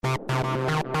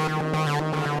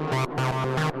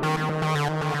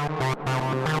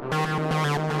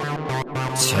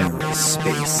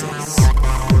TerraSpaces.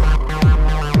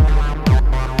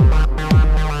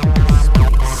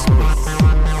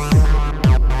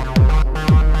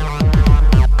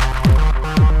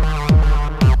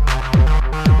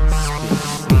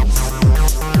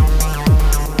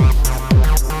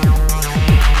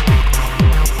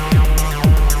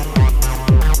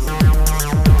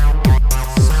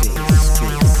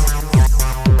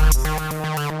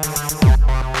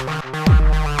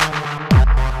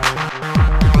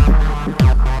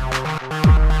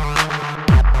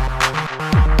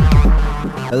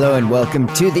 Hello and welcome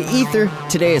to The Ether.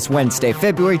 Today is Wednesday,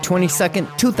 February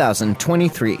 22nd,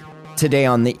 2023. Today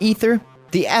on The Ether,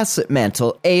 the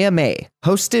AssetMantle AMA,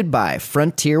 hosted by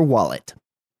Frontier Wallet.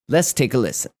 Let's take a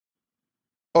listen.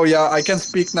 Oh yeah, I can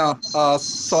speak now.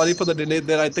 Sorry for the delay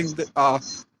there. I think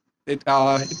that, it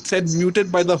said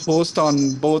muted by the host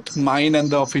on both mine and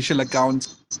the official account.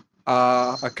 Hey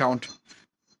No,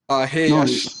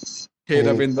 Yash, hey hey,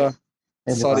 Ravindra.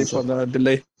 hey, Sorry for Dipanshu. the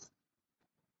delay.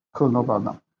 Cool, no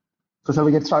problem. So shall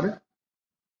we get started?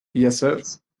 Yes, sir.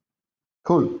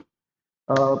 Cool.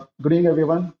 Good evening,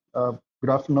 everyone. Good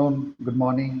afternoon, good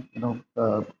morning.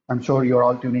 I'm sure you're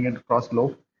all tuning in across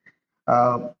globe.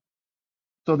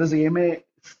 So this AMA,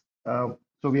 so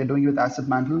we are doing it with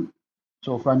AssetMantle.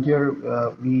 So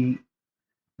Frontier, we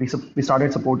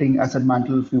started supporting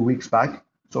AssetMantle a few weeks back.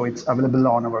 So it's available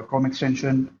on our Chrome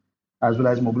extension as well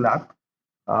as mobile app.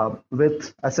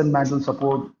 With AssetMantle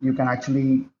support, you can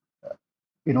actually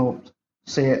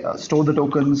store the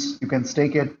tokens, you can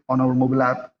stake it on our mobile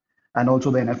app and also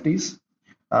the NFTs.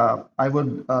 I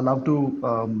would love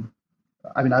to,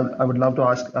 I would love to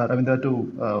ask Ravindra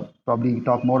to probably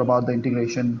talk more about the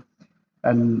integration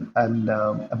and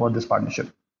about this partnership.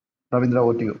 Ravindra,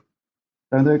 over to you.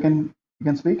 Ravindra, you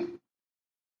can speak?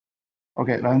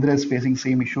 Okay, Ravindra is facing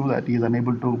same issue that he is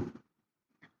unable to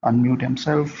unmute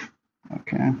himself.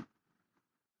 Okay.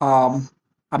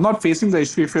 I'm not facing the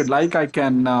issue. If you'd like, I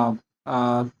can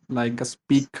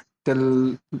speak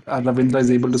till Ravindra is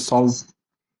able to solve.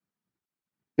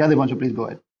 Yeah, Devanshu, please go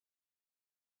ahead.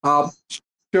 Uh,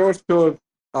 sure.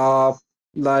 Uh,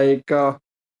 like uh,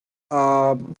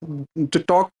 to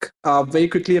talk very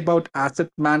quickly about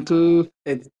AssetMantle,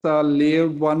 it's a layer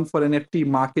one for NFT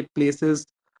marketplaces.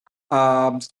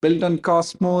 Built on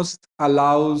Cosmos,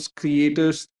 allows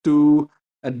creators to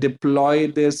deploy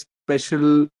their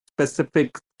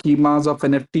specific schemas of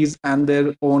NFTs and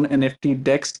their own NFT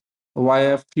decks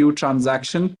via few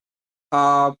transactions.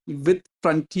 With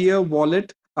Frontier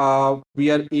Wallet,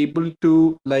 we are able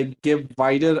to give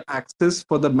wider access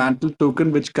for the Mantle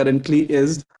token, which currently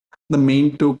is the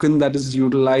main token that is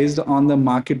utilized on the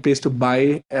marketplace to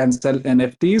buy and sell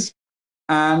NFTs.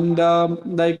 And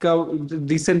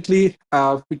recently,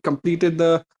 we completed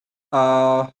the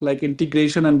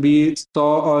integration, and we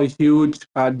saw a huge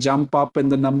jump up in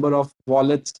the number of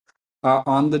wallets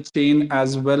on the chain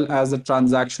as well as the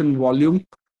transaction volume.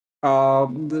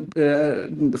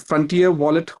 The Frontier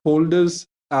wallet holders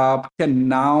can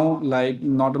now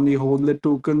not only hold the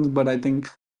tokens, but I think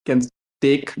can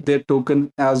take their token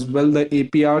as well. The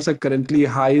APRs are currently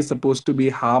high, supposed to be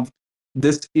halved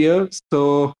this year,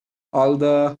 so all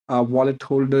the wallet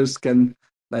holders can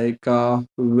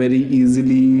very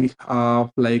easily now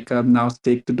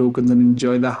stake the tokens and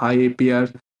enjoy the high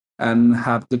APR and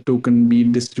have the token be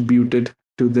distributed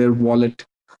to their wallet.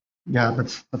 Yeah,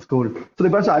 that's cool. So,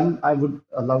 Dipanshu, I would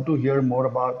love to hear more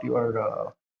about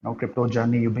your crypto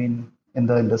journey. You've been in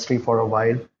the industry for a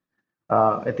while.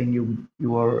 I think you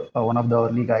were one of the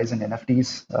early guys in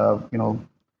NFTs. We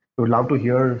would love to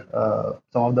hear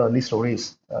some of the early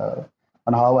stories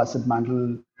on how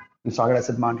you started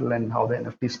AssetMantle and how the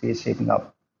NFT space is shaping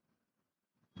up.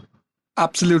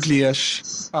 Absolutely, Yash.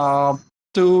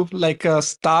 To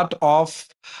start off,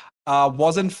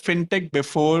 was in fintech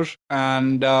before,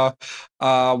 and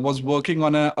was working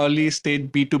on an early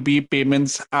stage B2B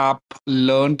payments app.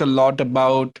 Learned a lot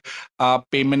about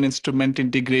payment instrument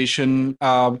integration,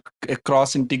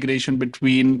 cross integration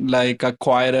between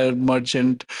acquirer,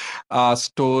 merchant,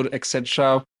 store,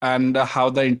 etc., and how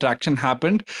the interaction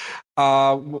happened.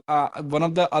 One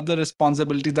of the other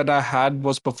responsibilities that I had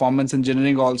was performance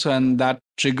engineering also, and that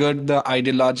triggered the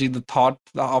ideology, the thought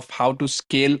of how to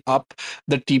scale up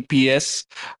the TPS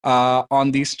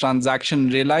on these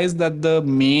transactions. Realized that the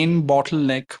main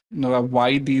bottleneck,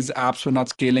 why these apps were not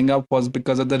scaling up, was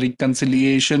because of the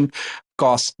reconciliation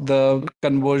cost, the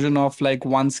conversion of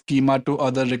one schema to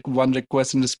other, one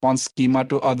request and response schema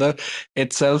to other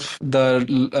itself. The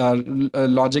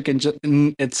logic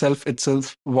engine itself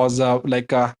was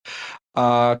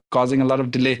causing a lot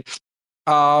of delay.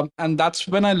 And that's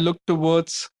when I looked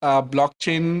towards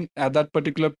blockchain. At that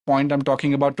particular point, I'm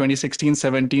talking about 2016,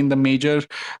 17. The major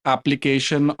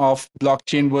application of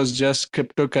blockchain was just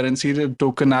cryptocurrency, the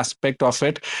token aspect of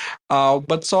it,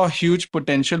 but saw huge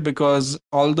potential because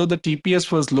although the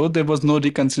TPS was low, there was no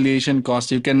reconciliation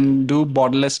cost. You can do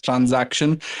borderless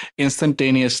transaction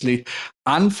instantaneously.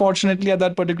 Unfortunately, at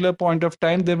that particular point of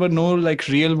time, there were no like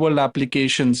real world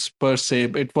applications per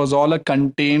se. It was all a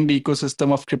contained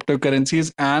ecosystem of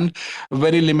cryptocurrencies and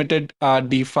very limited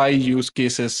DeFi use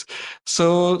cases.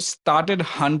 So started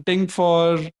hunting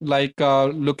for like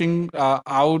looking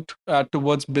out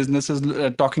towards businesses,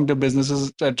 talking to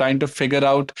businesses, trying to figure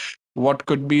out what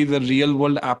could be the real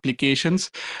world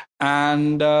applications,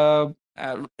 and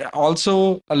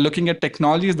also looking at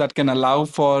technologies that can allow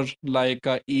for like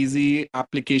easy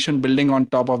application building on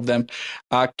top of them.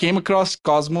 Came across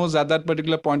Cosmos at that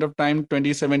particular point of time,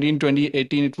 2017,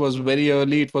 2018. It was very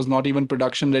early. It was not even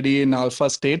production ready in alpha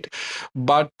state.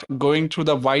 But going through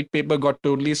the white paper, got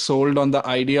totally sold on the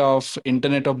idea of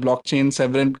Internet of Blockchain,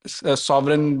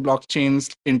 sovereign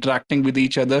blockchains interacting with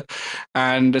each other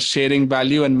and sharing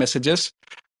value and messages,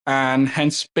 and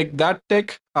hence pick that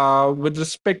tech. With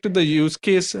respect to the use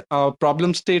case,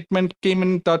 problem statement, came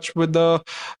in touch with the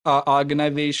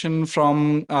organization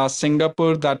from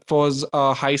Singapore that was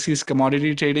a high seas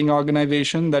commodity trading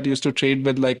organization that used to trade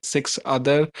with like six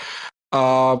other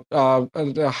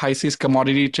high seas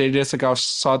commodity traders across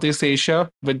Southeast Asia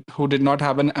with who did not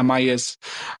have an MIS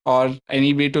or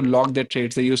any way to log their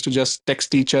trades. They used to just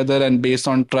text each other and based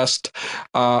on trust,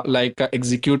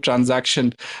 execute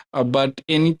transaction. But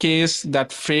in case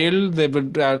that failed, they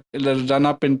would run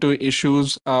up into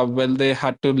issues when they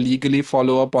had to legally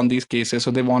follow up on these cases.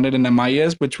 So they wanted an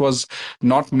MIS which was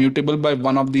not mutable by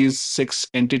one of these six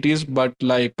entities, but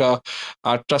like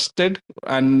trusted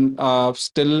and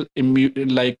still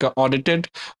audited,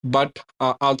 but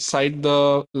outside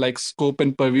the like scope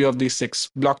and purview of these six.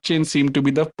 Blockchain seemed to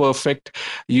be the perfect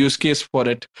use case for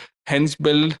it. Hence,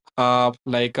 build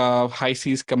like a high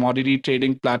seas commodity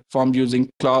trading platform using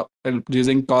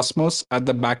Cosmos at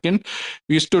the backend.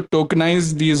 We used to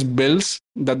tokenize these bills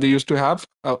that they used to have,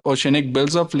 oceanic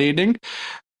bills of lading,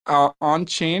 on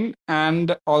chain,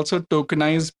 and also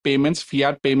tokenize payments,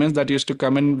 fiat payments that used to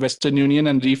come in Western Union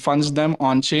and refunds them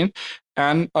on chain.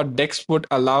 And a DEX would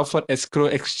allow for escrow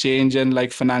exchange and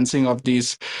like financing of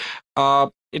these.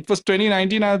 It was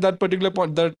 2019 at that particular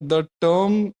point. The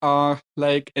term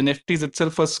like NFTs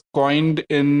itself was coined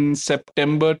in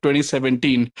September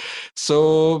 2017.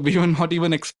 So we were not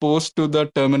even exposed to the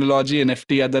terminology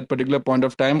NFT at that particular point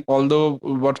of time. Although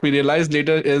what we realized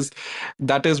later is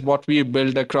that is what we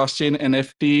built, a cross-chain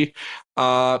NFT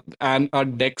and a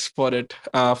DEX for it,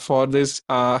 for this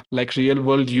like real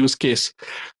world use case.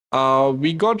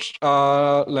 We got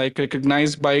like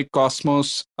recognized by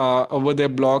Cosmos over their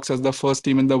blogs as the first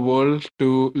team in the world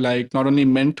to like not only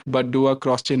mint but do a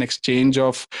cross-chain exchange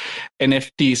of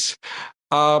NFTs.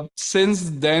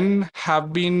 Since then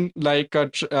have been like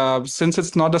since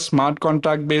it's not a smart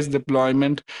contract based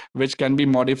deployment which can be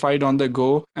modified on the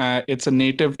go, it's a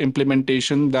native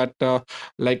implementation that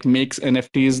like makes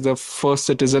NFTs the first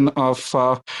citizen of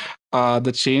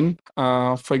the chain.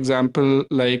 For example,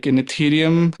 like in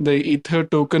Ethereum, the Ether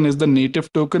token is the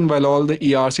native token, while all the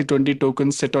ERC20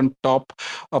 tokens sit on top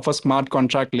of a smart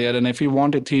contract layer. And if you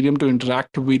want Ethereum to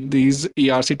interact with these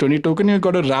ERC20 token, you've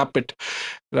got to wrap it,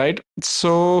 right?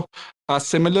 So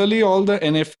similarly, all the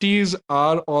NFTs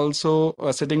are also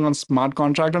sitting on smart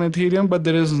contract on Ethereum, but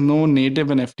there is no native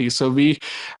NFT. So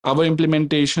our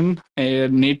implementation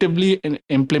natively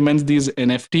implements these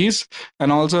NFTs and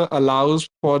also allows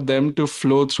for them to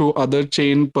flow through other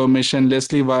chain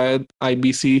permissionlessly via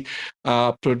IBC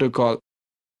protocol.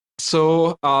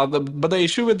 So, but the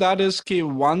issue with that is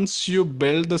once you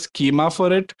build the schema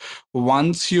for it,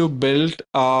 once you build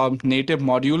a native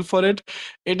module for it,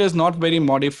 it is not very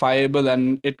modifiable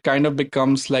and it kind of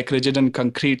becomes like rigid and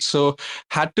concrete. So,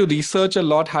 had to research a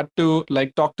lot, had to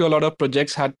like talk to a lot of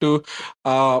projects, had to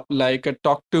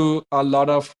talk to a lot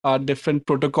of different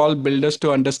protocol builders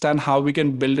to understand how we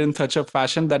can build in such a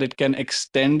fashion that it can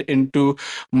extend into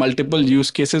multiple use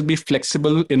cases, be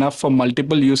flexible enough for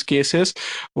multiple use cases,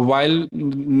 while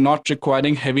not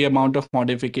requiring heavy amount of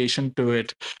modification to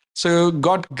it. So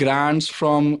got grants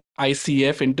from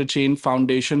ICF, Interchain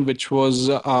Foundation, which was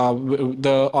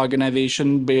the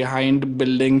organization behind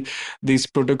building these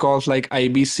protocols like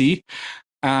IBC,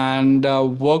 and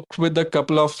worked with a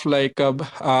couple of like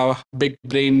big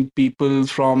brain people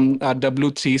from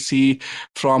W3C,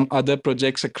 from other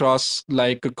projects across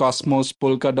like Cosmos,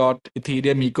 Polkadot,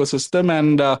 Ethereum ecosystem,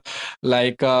 and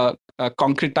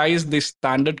concretized this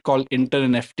standard called Inter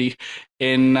NFT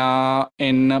in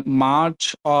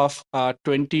March of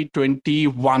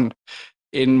 2021.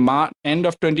 End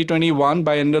of 2021,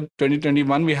 by end of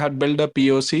 2021, we had built a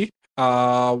POC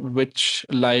which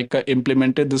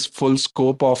implemented this full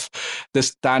scope of the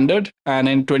standard, and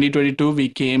in 2022 we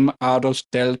came out of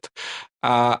stealth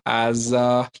as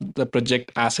the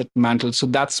project AssetMantle. So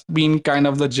that's been kind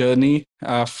of the journey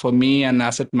for me and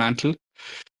AssetMantle.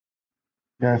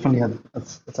 Yeah, definitely. Yeah,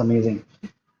 that's amazing.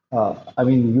 I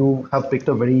mean, you have picked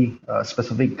a very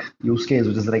specific use case,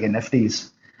 which is like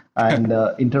NFTs, and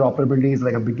interoperability is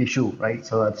like a big issue, right?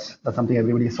 So that's something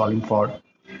everybody is solving for.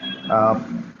 Uh,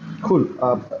 cool.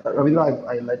 Ravindra,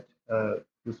 I let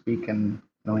you speak and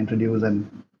introduce and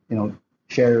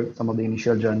share some of the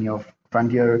initial journey of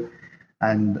Frontier,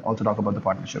 and also talk about the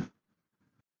partnership.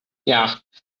 Yeah,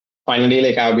 finally,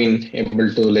 like I've been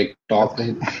able to like That's talk.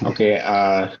 great. Okay,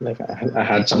 I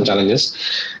had some challenges.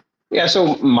 Yeah,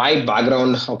 so my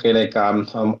background, okay,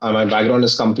 my background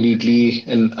is completely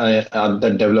in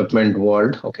the development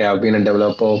world. Okay, I've been a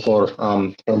developer for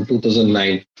from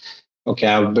 2009. Okay,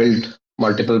 I've built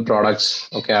multiple products.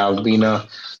 Okay, I've been an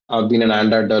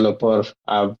Android developer.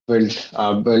 I've built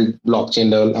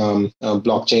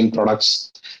blockchain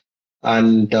products,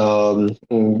 and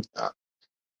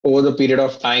over the period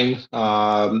of time,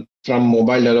 from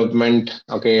mobile development.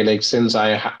 Okay, like since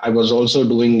I was also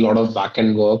doing a lot of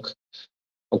backend work.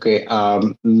 Okay,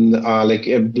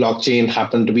 blockchain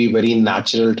happened to be very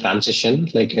natural transition,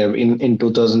 like in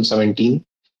 2017.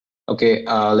 Okay,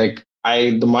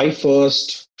 my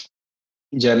first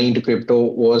journey into crypto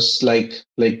was like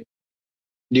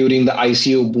during the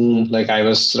ICO boom. Like I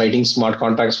was writing smart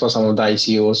contracts for some of the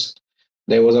ICOs.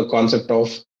 There was a concept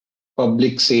of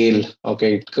public sale.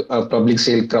 Okay, a public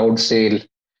sale, crowd sale.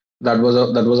 That was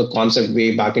a concept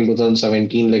way back in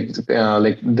 2017.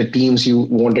 Like the teams you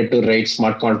wanted to write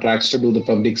smart contracts to do the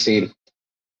public sale.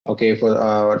 Okay,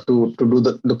 for to do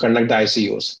the to conduct the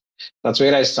ICOs. That's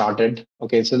where I started.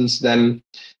 Okay, since then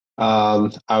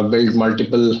I've built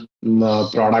multiple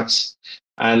products,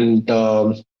 and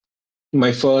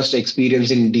my first experience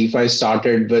in DeFi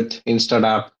started with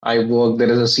InstaDapp. I worked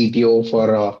there as a CTO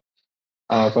for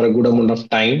a good amount of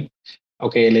time.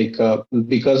 Okay,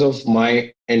 because of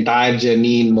my entire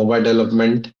journey in mobile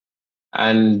development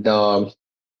and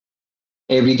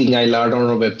everything I learned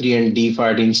on Web3 and DeFi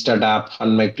at InstaDapp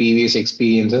and my previous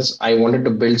experiences, I wanted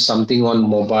to build something on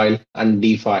mobile and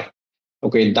DeFi.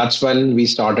 Okay, that's when we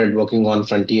started working on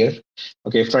Frontier.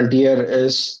 Okay, Frontier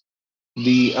is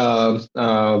the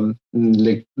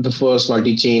like the first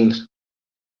multi-chain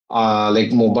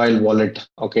like mobile wallet.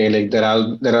 Okay, like there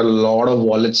are a lot of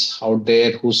wallets out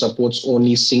there who supports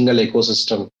only single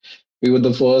ecosystem. We were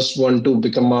the first one to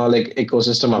become a like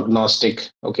ecosystem agnostic.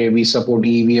 Okay, we support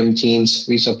EVM chains,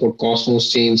 we support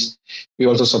Cosmos chains, we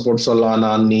also support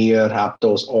Solana, Near,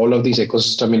 Aptos, all of these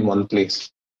ecosystem in one place.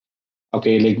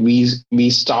 Okay, like we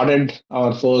started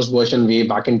our first version way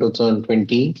back in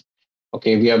 2020.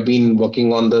 Okay, we have been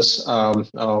working on this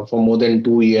for more than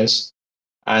 2 years,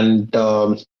 and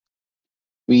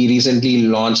we recently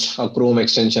launched a Chrome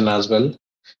extension as well,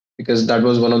 because that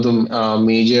was one of the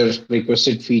major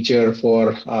requested feature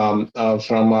for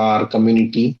from our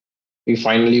community. We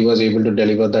finally was able to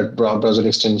deliver that browser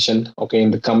extension. Okay,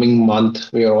 in the coming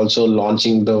month, we are also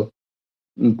launching the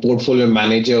portfolio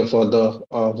manager for the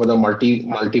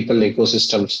multiple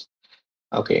ecosystems.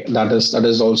 Okay, that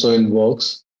is also in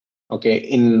works. Okay,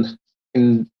 in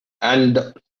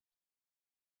and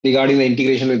regarding the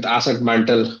integration with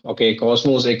AssetMantle, okay,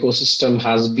 Cosmos ecosystem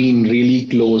has been really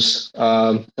close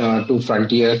to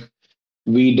Frontier.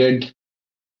 We did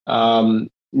um,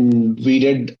 we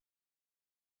did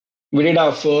we did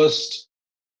our first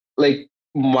like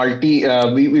we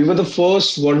were the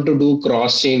first one to do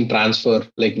cross chain transfer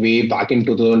like way back in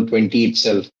 2020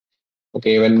 itself.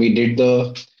 Okay, when we did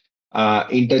the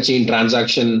interchain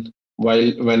transaction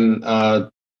while when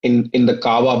in the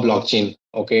Kava blockchain.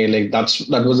 Okay, like that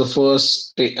was the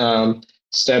first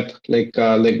step, like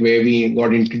where we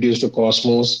got introduced to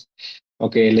Cosmos.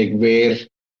 Okay, like where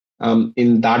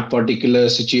in that particular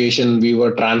situation we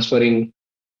were transferring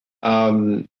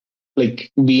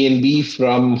like BNB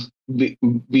from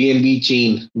BNB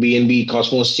chain, BNB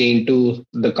Cosmos chain to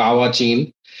the Kava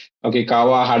chain. Okay,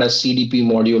 Kava had a CDP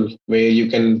module where you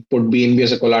can put BNB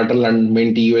as a collateral and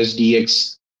mint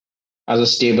USDX as a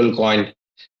stable coin.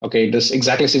 Okay, it is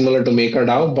exactly similar to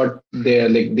MakerDAO, but they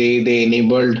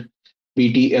enabled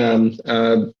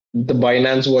the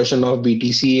Binance version of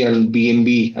BTC and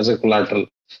BNB as a collateral.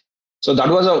 So that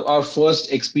was our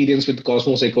first experience with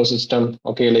Cosmos ecosystem.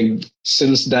 Okay, like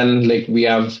since then, like we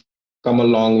have come a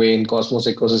long way in Cosmos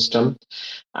ecosystem,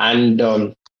 and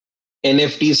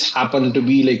NFTs happen to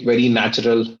be like very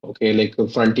natural. Okay, like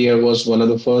Frontier was one of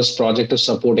the first project to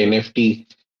support NFT.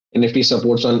 NFT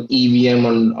supports on EVM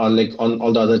on like on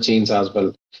all the other chains as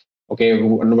well. Okay,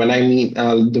 when I mean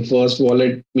the first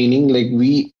wallet, meaning like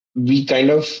we kind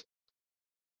of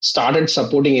started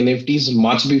supporting NFTs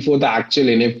much before the actual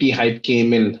NFT hype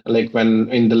came in, like when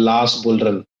in the last bull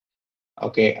run.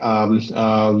 Okay,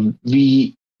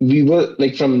 we were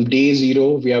like from day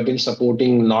zero, we have been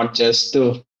supporting not just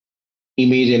the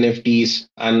image NFTs,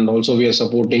 and also we are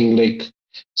supporting like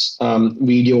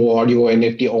video, audio,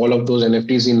 NFT, all of those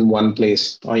NFTs in one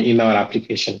place in our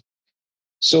application.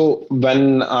 So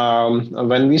when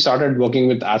we started working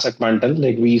with AssetMantle,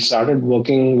 like we started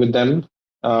working with them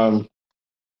um,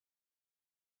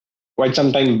 quite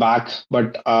some time back,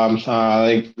 but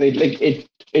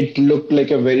it looked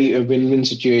like a win-win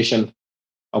situation.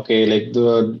 Okay, like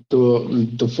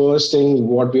the first thing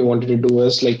what we wanted to do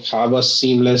is like have a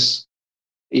seamless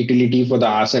utility for the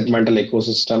AssetMantle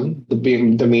ecosystem.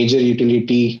 The major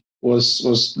utility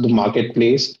was the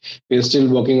marketplace. We're still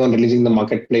working on releasing the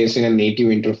marketplace in a native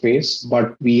interface,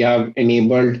 but we have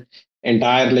enabled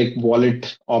entire like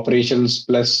wallet operations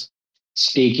plus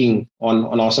staking on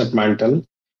AssetMantle.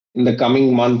 In the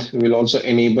coming month, we will also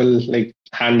enable like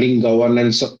handling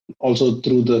governance also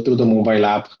through the mobile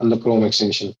app and the Chrome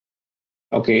extension.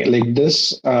 Okay, like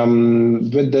this,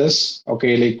 with this,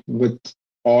 okay, like with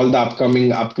all the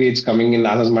upcoming upgrades coming in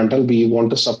AssetMantle, we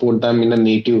want to support them in a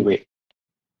native way.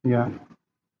 Yeah,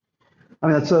 I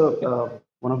mean that's a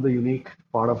one of the unique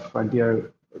part of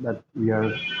Frontier, that we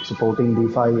are supporting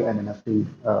DeFi and NFT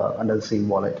under the same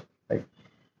wallet, right?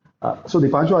 So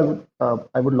Dipanshu,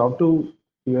 I would love to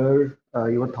hear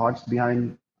your thoughts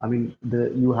behind. I mean,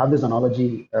 you have this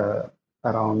analogy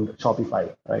around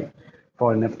Shopify, right,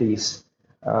 for NFTs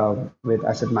with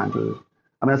Asset Mantle.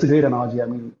 I mean, that's a great analogy. I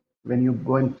mean, when you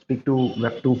go and speak to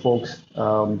Web2 folks,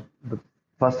 the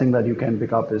first thing that you can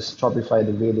pick up is Shopify,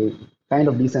 the way they kind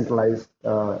of decentralize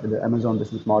the Amazon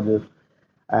business model,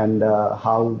 and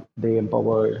how they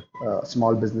empower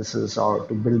small businesses or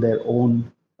to build their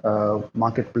own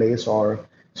marketplace or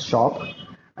shop.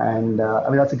 And I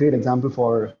mean that's a great example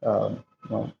for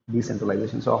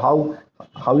decentralization. So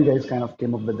how you guys kind of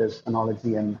came up with this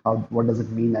analogy, and how what does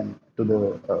it mean and to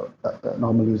the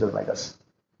normal users like us?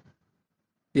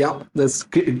 Yeah, that's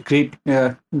great, great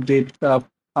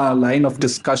line of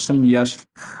discussion, Yash.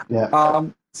 Yeah,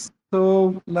 Um,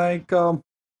 so like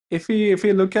if we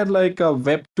look at like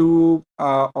Web two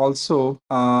also,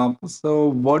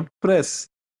 so WordPress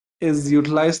is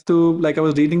utilized to, like I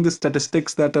was reading the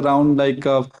statistics that around like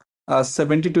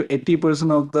 70 to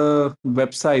 80% of the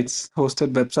websites,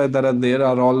 hosted websites that are there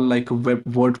are all like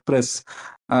WordPress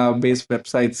based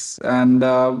websites, and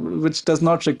which does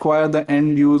not require the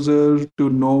end user to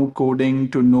know coding,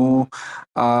 to know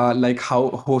like how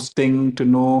hosting, to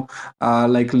know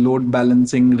like load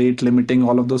balancing, rate limiting,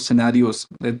 all of those scenarios.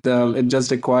 It just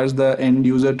requires the end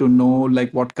user to know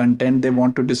like what content they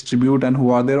want to distribute and who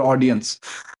are their audience.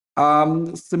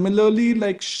 Similarly,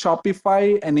 like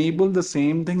Shopify enable the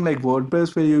same thing like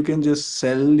WordPress, where you can just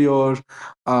sell your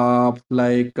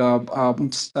like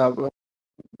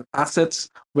assets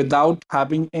without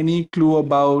having any clue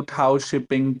about how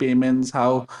shipping, payments,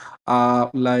 how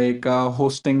like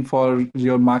hosting for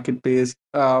your marketplace,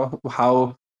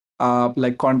 how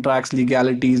like contracts,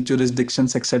 legalities,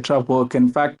 jurisdictions, etc. work. In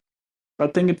fact, I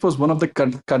think it was one of the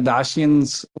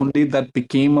Kardashians only that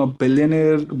became a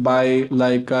billionaire by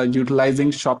like utilizing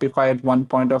Shopify at one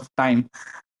point of time.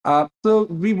 So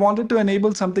we wanted to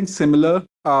enable something similar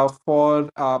for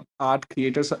art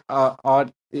creators,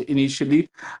 art initially,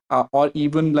 or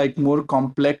even like more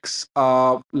complex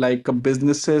like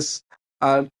businesses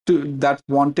that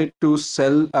wanted to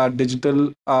sell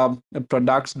digital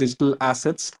products, digital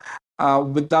assets,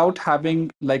 without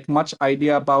having like much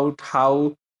idea about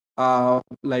how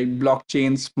like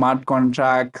blockchain, smart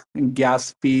contract,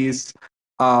 gas fees,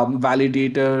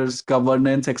 validators,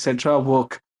 governance, etc.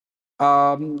 work.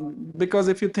 Because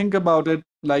if you think about it,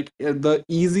 like the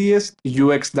easiest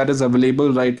UX that is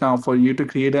available right now for you to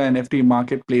create an NFT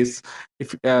marketplace,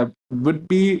 if would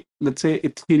be, let's say,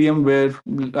 Ethereum, where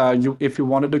you, if you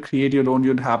wanted to create your own,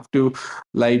 you'd have to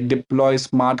like deploy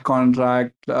smart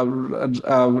contract,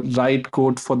 write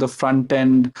code for the front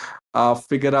end,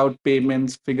 figure out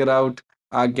payments, figure out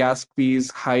gas fees,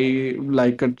 high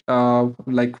how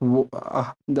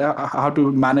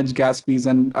to manage gas fees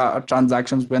and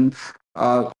transactions when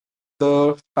uh,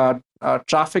 the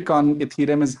traffic on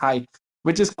Ethereum is high,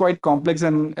 which is quite complex.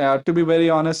 And to be very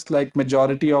honest, like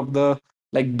majority of the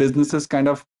like businesses kind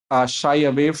of shy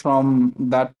away from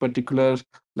that particular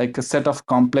like a set of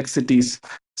complexities.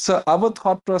 So our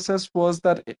thought process was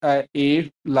that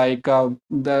the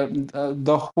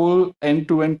whole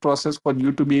end-to-end process for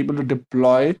you to be able to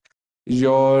deploy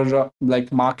your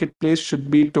like marketplace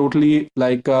should be totally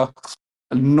like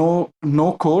no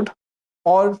code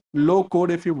or low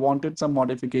code if you wanted some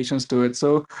modifications to it.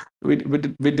 So we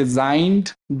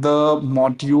designed the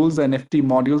modules, the NFT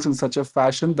modules, in such a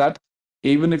fashion that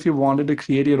even if you wanted to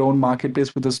create your own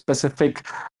marketplace with a specific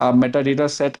metadata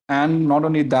set, and not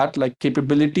only that, like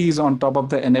capabilities on top of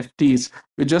the NFTs,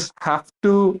 you just have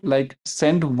to like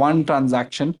send one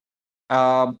transaction.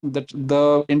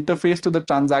 The interface to the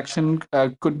transaction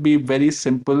could be very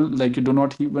simple, like you do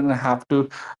not even have to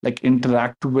like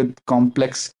interact with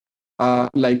complex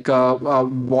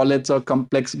wallets or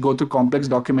complex go to complex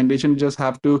documentation. You just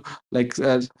have to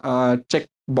check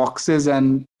boxes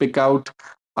and pick out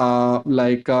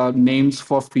names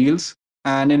for fields,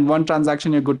 and in one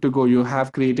transaction you're good to go. You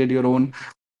have created your own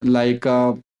like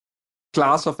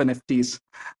class of NFTs.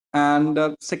 And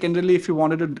secondarily, if you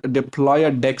wanted to deploy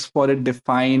a dex for it,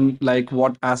 define like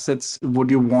what assets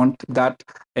would you want that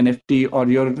NFT or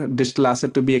your digital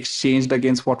asset to be exchanged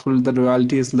against, what will the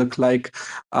royalties look like,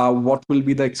 what will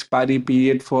be the expiry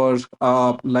period for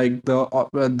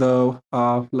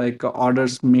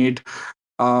orders made,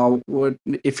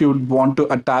 if you want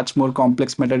to attach more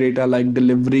complex metadata like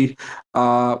delivery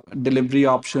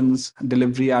options,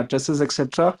 delivery addresses,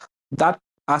 etc. That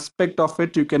aspect of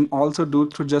it you can also do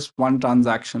through just one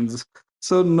transactions.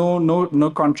 So no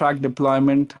contract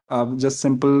deployment, just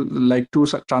simple like two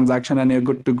transaction, and you're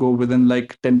good to go. Within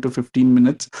like 10 to 15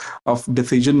 minutes of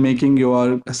decision making, you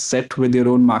are set with your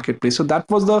own marketplace. So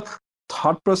that was the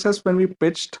thought process when we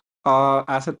pitched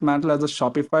AssetMantle as a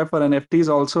Shopify for NFTs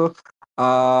also.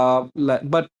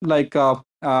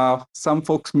 Some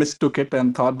folks mistook it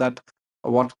and thought that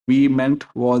what we meant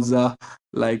was actual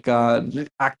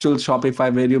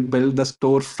Shopify where you build the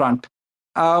storefront.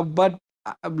 But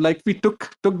like we took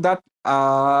that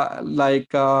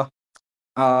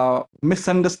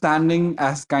misunderstanding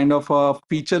as kind of a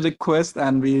feature request,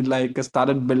 and we like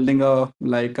started building a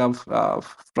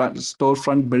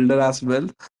storefront builder as well.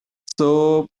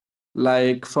 So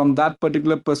like from that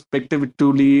particular perspective, it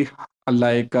truly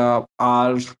are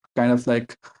kind of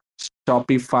like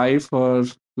Shopify for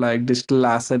like digital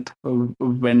asset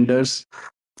vendors,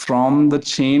 from the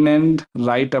chain end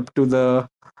right up to the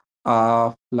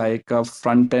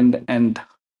front end.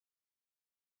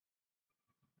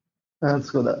 That's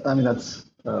good. I mean, that's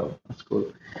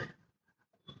cool.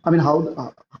 I mean,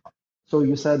 how? So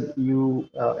you said you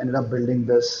ended up building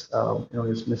this. You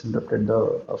just misinterpreted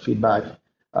the feedback.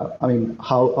 I mean,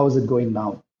 how is it going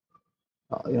now?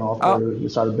 Uh, After you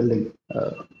started building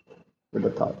with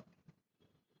the thought.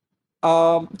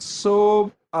 Of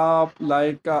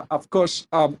course,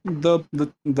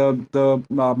 the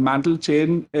mantle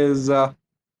chain is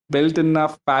built in a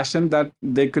fashion that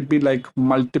there could be like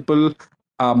multiple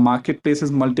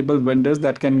marketplaces, multiple vendors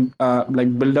that can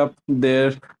build up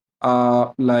their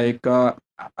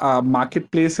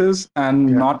marketplaces and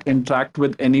Yeah. not interact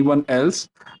with anyone else,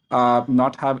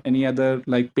 not have any other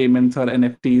like payments or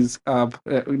NFTs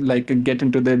get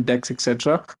into their decks,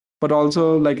 etc. But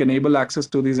also like enable access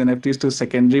to these NFTs to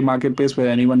secondary marketplace where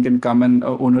anyone can come and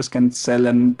owners can sell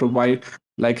and provide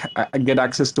get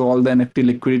access to all the NFT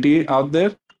liquidity out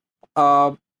there.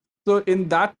 uh, so in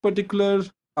that particular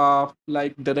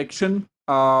direction,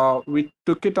 we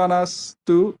took it on us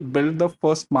to build the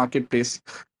first marketplace,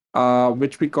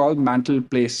 which we call Mantle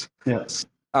Place. Yeah.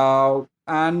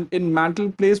 And in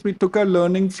Mantle Place, we took a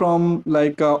learning from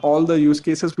all the use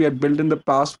cases we had built in the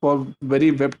past for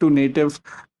very Web2 native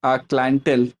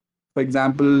clientele. For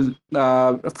example,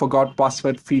 forgot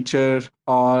password feature,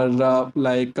 or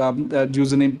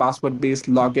username password based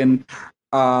login,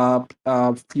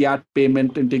 fiat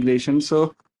payment integration.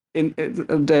 So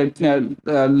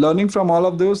learning from all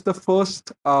of those, the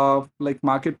first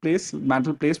marketplace,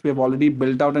 Mantle Place, we have already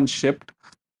built out and shipped.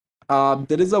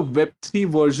 There is a Web3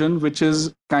 version, which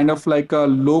is kind of like a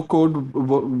low code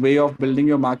way of building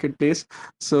your marketplace.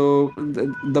 So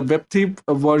the Web3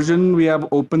 version, we have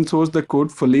open sourced the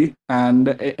code fully,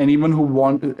 and anyone who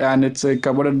and it's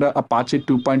covered under Apache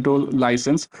 2.0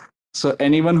 license. So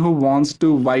anyone who wants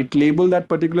to white label that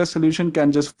particular solution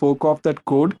can just fork off that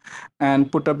code and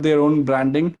put up their own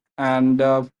branding and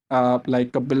build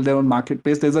their own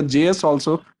marketplace. There's a JS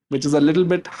also, which is a little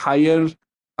bit higher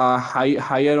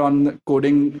on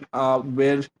coding,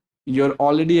 where your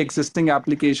already existing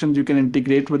applications you can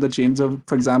integrate with the chains of,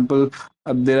 for example,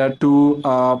 there are two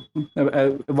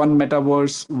one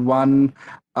metaverse, one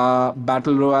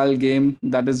battle royale game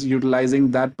that is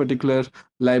utilizing that particular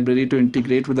library to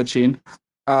integrate with the chain.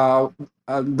 Uh,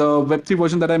 the Web3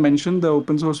 version that I mentioned, the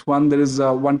open source one, there is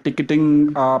one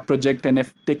ticketing project,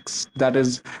 NFTix, that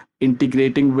is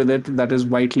integrating with it, that is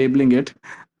white labeling it.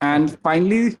 And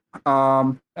finally,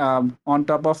 on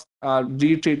top of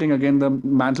reiterating again the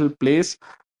Mantle place,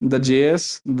 the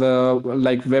JS, the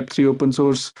like Web3 open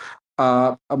source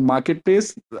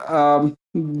marketplace.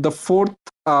 The fourth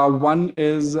one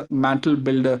is Mantle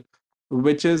Builder,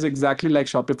 which is exactly like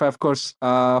Shopify. Of course,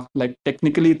 like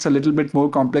technically, it's a little bit more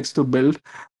complex to build,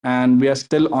 and we are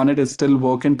still on it. It's still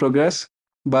work in progress,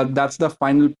 but that's the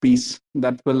final piece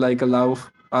that will like allow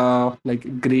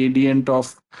like gradient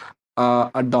of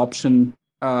adoption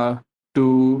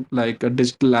to like a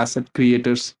digital asset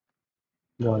creators.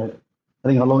 Got it. I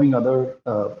think allowing other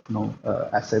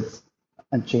assets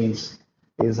and chains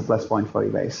is a plus point for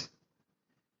you guys.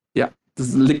 Yeah, this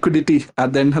is liquidity.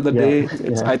 At the end of the Yeah, day,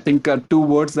 it's yeah, I think two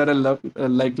words that I love,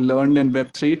 like learned in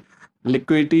Web3: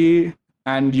 liquidity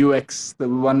and UX. The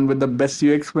one with the best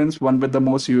UX wins, one with the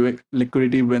most UX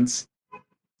liquidity wins.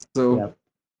 So yeah,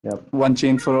 yeah, one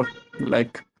chain for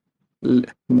like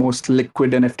most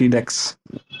liquid NFT decks.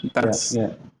 yeah, That's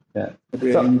yeah, yeah. what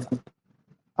we're aiming So, for.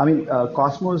 I mean,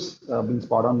 Cosmos being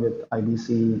spot on with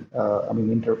IBC, I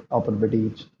mean,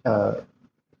 interoperability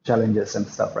challenges and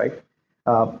stuff, right?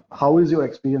 How is your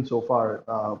experience so far,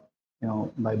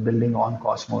 by building on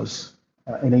Cosmos?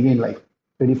 And again, like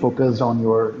pretty focused on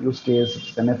your use case,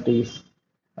 NFTs.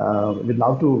 We'd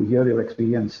love to hear your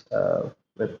experience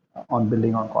with on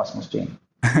building on Cosmos chain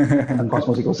and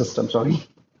Cosmos ecosystem. Sorry.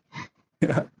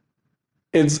 Yeah.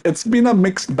 It's been a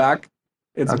mixed bag.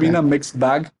 It's been Okay. a mixed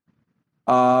bag.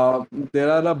 Uh, there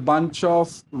are a bunch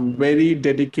of very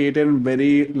dedicated and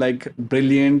very like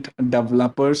brilliant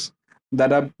developers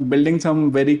that are building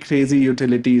some very crazy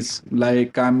utilities.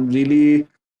 Like I'm really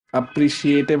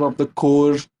appreciative of the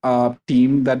core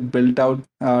team that built out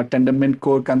Tendermint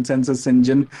Core Consensus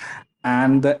Engine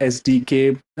and the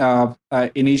SDK.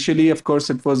 Initially, of course,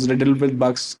 it was riddled with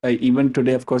bugs. Even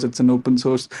today, of course, it's an open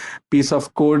source piece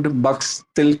of code. Bugs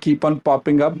still keep on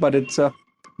popping up, but it's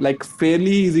like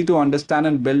fairly easy to understand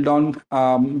and build on.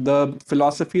 The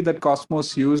philosophy that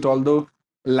Cosmos used, although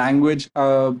language,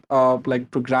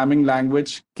 like programming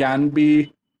language, can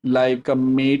be like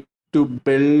made to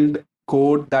build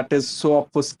code that is so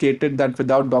obfuscated that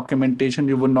without documentation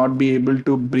you would not be able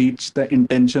to breach the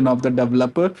intention of the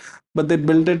developer, but they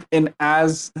built it in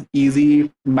as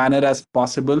easy manner as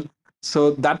possible.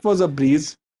 So that was a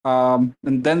breeze. And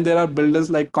then there are builders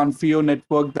like Confio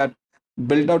Network that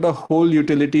built out a whole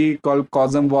utility called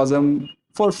Cosm Wasm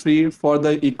for free for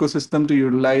the ecosystem to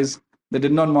utilize. They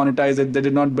did not monetize it. They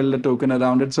did not build a token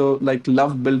around it. So like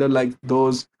love builder like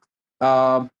those.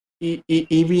 Uh,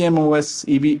 EVMOS,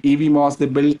 EVMOS, they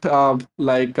built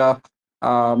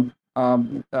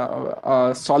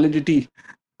Solidity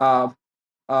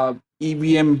uh,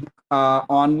 EVM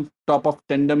on top of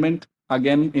Tendermint.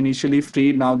 Again, initially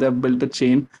free. Now they've built a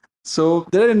chain. So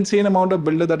there are insane amount of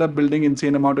builders that are building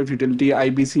insane amount of utility.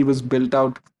 IBC was built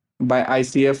out by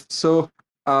ICF. So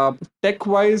tech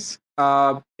wise,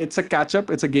 it's a catch up.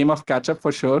 It's a game of catch up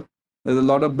for sure. There's a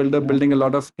lot of builder Yeah. building a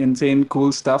lot of insane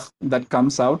cool stuff that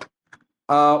comes out.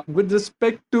 With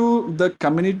respect to the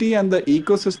community and the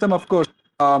ecosystem, of course,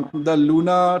 the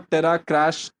Luna Terra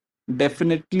crash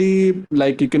definitely,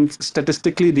 like you can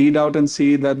statistically read out and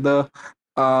see that the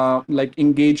like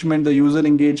engagement, the user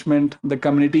engagement, the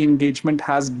community engagement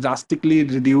has drastically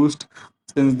reduced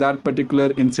since that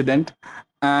particular incident,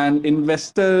 and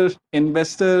investor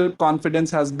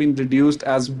confidence has been reduced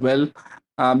as well.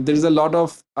 There is a lot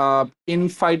of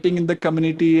infighting in the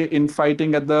community,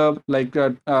 infighting at the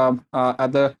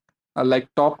at the like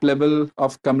top level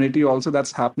of community also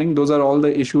that's happening. Those are all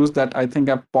the issues that I think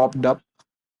have popped up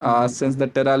since the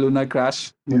Terra Luna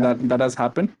crash Yeah. that has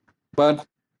happened. But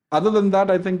other than that,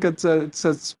 I think it's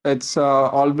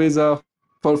always a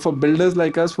for builders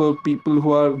like us, for people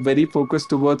who are very focused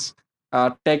towards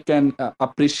tech and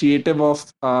appreciative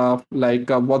of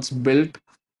what's built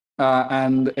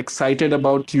and excited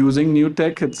about using new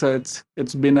tech.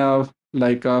 It's been a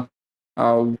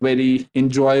very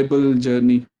enjoyable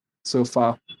journey so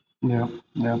far. Yeah.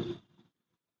 Yeah.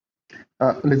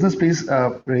 Listeners, please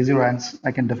raise your hands.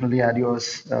 I can definitely add you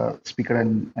as speaker,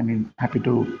 and I mean, happy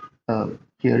to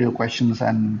hear your questions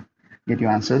and get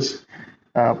your answers.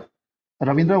 Uh,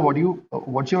 Ravindra,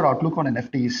 what's your outlook on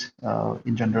NFTs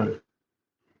in general?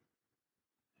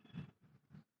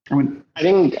 I mean, I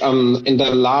think in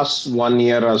the last 1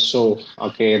 year or so,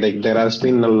 okay, like there has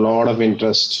been a lot of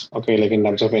interest, okay, like in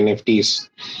terms of NFTs,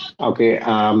 okay,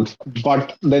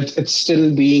 but that it's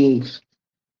still being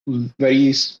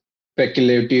very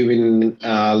speculative in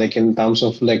like in terms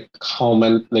of like how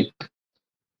man like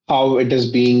how it is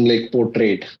being like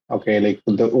portrayed, okay, like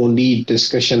the only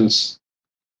discussions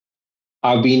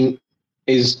have been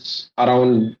is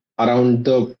around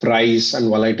the price and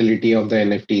volatility of the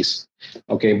NFTs.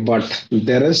 Okay, but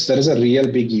there is a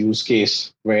real big use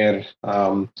case where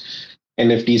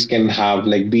NFTs can have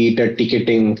like be it a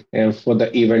ticketing for the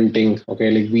eventing. Okay,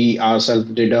 like we ourselves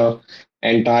did a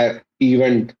entire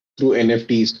event through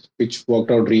NFTs, which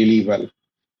worked out really well.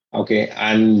 Okay,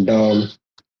 and like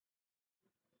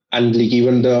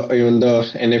even the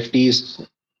NFTs.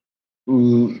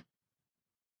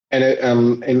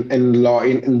 And in law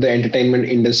in the entertainment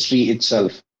industry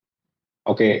itself,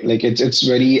 okay, like it's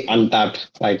very untapped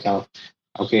right now,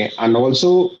 okay, and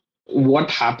also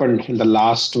what happened in the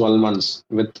last 12 months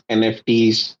with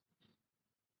NFTs,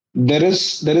 there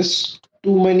is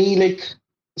too many like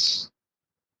s-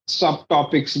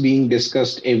 subtopics being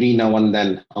discussed every now and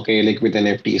then, okay, like with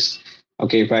NFTs,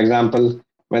 okay, for example,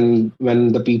 when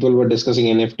the people were discussing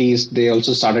NFTs, they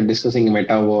also started discussing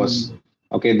metaverse. mm,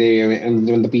 Okay, and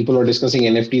when the people were discussing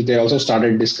NFTs, they also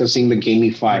started discussing the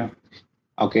gamify. yeah,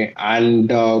 Okay, and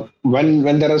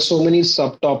when there are so many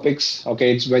subtopics,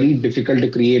 okay, it's very difficult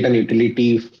to create an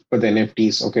utility for the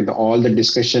NFTs. Okay, all the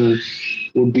discussion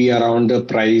would be around the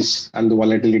price and the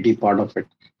volatility part of it.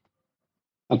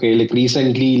 Okay, like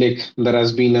recently, like there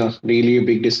has been a really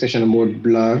big discussion about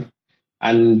Blur,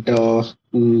 and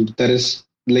there is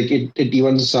like it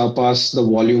even surpassed the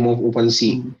volume of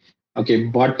OpenSea. mm, Okay,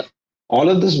 but all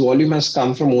of this volume has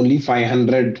come from only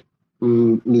 500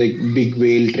 like big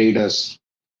whale traders.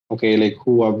 Okay, like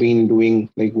who have been doing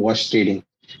like wash trading.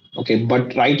 Okay,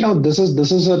 but right now this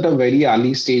is at a very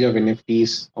early stage of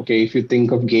NFTs. Okay, if you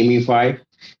think of gamify,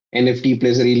 NFT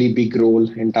plays a really big role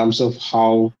in terms of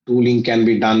how tooling can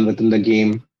be done within the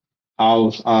game,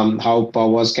 how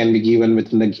powers can be given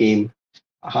within the game,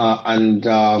 and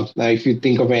if you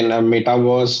think of a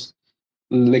metaverse,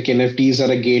 like NFTs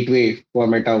are a gateway for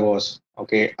metaverse.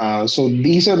 Okay, so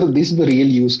these are the real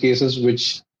use cases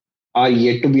which are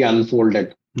yet to be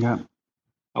unfolded. yeah,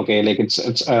 Okay, like it's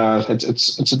at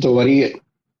a very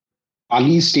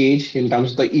early stage in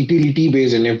terms of the utility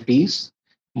based NFTs,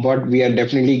 but we are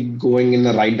definitely going in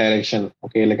the right direction.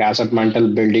 Okay, like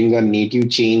AssetMantle building a native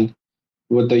chain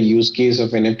with the use case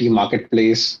of NFT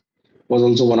marketplace was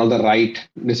also one of the right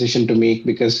decision to make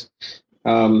because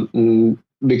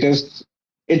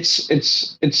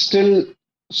it's still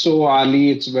so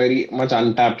early. It's very much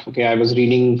untapped. Okay, I was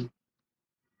reading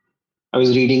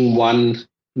one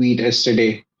tweet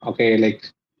yesterday. Okay,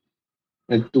 like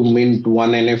to mint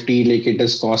one NFT, like it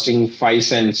is costing 5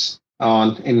 cents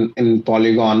on in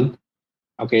Polygon.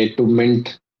 Okay, to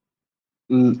mint,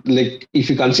 like if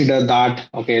you consider that,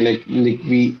 okay, like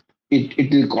we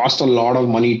it will cost a lot of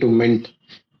money to mint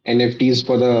NFTs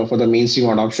for the mainstream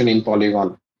adoption in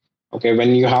Polygon. Okay,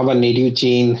 when you have a native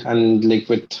chain and like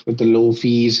with the low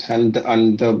fees and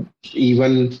the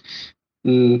even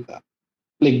mm,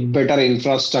 like better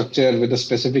infrastructure with a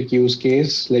specific use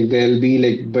case, like there'll be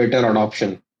like better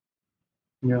adoption.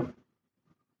 yeah.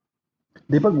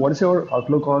 Deepak, what is your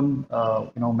outlook on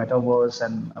metaverse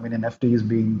and I mean NFTs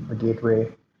being a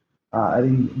gateway? I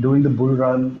think during the bull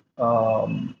run,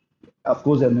 of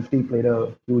course, NFT played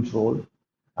a huge role,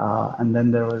 and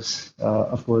then there was,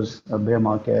 of course, a bear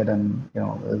market and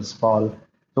this fall.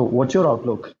 So, what's your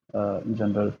outlook in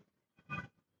general?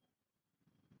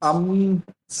 Um,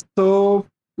 so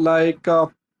like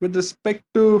with respect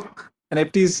to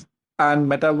NFTs and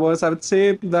metaverse, I would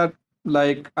say that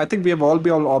like I think we have all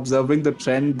been all observing the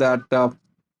trend that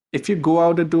if you go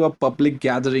out into a public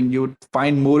gathering, you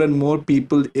find more and more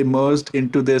people immersed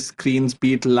into their screens,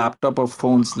 be it laptop or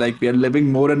phones. Like we are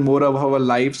living more and more of our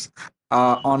lives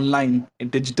online,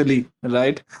 digitally,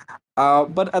 right?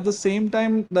 But at the same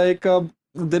time, like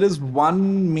there is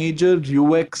one major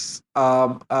UX,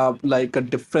 like a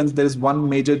difference. There is one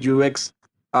major UX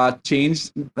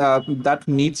change that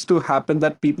needs to happen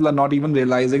that people are not even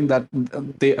realizing that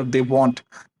they want,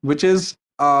 which is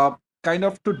kind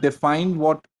of to define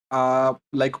what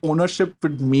like ownership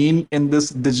would mean in this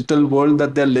digital world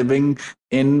that they're living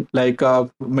in. Like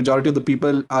majority of the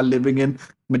people are living in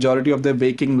majority of their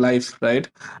waking lives, right?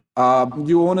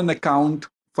 You own an account,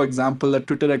 for example, a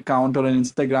Twitter account or an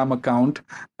Instagram account,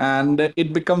 and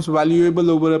it becomes valuable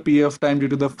over a period of time due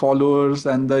to the followers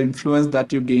and the influence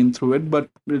that you gain through it. But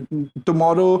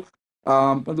tomorrow,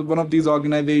 one of these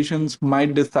organizations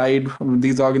might decide,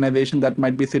 these organizations that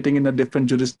might be sitting in a different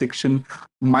jurisdiction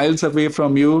miles away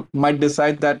from you might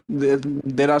decide that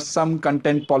there are some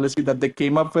content policy that they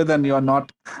came up with and you are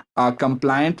not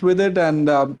compliant with it, and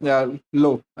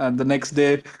the next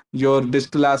day your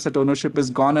digital asset ownership is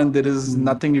gone and there is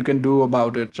nothing you can do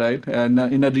about it, right? And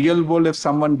in a real world, if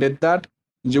someone did that,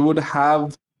 you would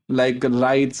have like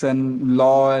rights and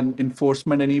law and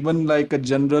enforcement, and even like a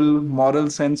general moral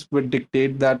sense would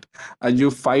dictate that you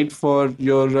fight for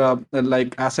your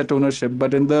like asset ownership.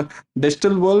 But in the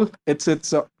digital world, it's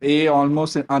a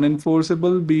almost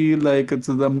unenforceable, b like it's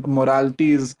the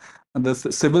morality is, the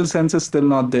civil sense is still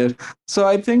not there. So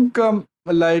I think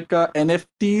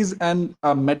NFTs and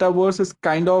metaverse is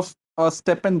kind of a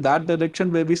step in that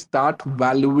direction, where we start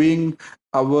valuing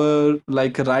our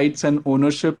like rights and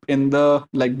ownership in the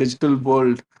like digital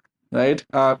world, right?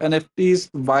 NFTs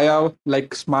via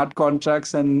like smart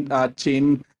contracts and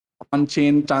chain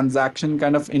on-chain transaction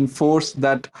kind of enforce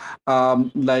that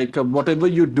whatever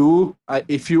you do,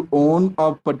 if you own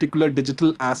a particular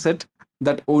digital asset,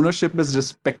 that ownership is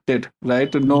respected,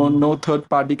 right? No third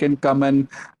party can come and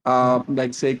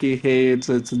like say ki, hey, it's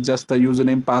just a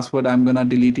username password, I'm gonna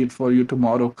delete it for you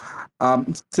tomorrow.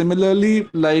 Similarly,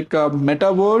 like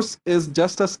metaverse is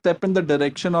just a step in the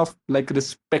direction of like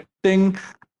respecting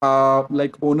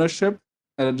like ownership,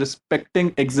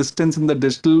 respecting existence in the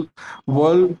digital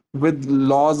world with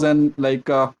laws and like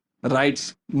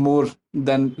rights more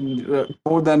than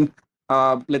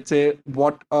let's say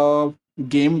what a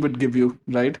game would give you,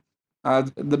 right?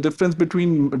 The difference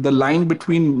between the line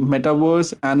between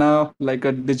metaverse and a like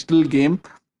a digital game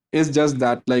is just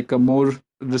that, like a more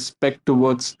respect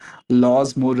towards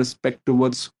laws, more respect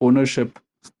towards ownership.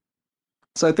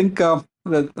 So I think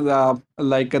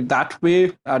that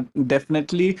way,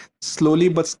 definitely slowly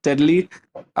but steadily,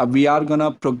 we are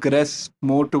gonna progress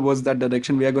more towards that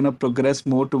direction. We are gonna progress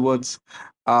more towards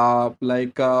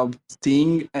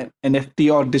seeing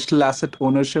NFT or digital asset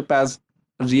ownership as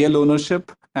real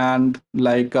ownership, and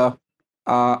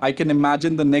I can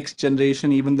imagine the next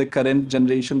generation, even the current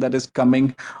generation that is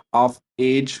coming of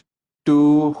age,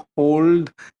 to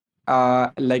hold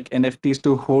like NFTs,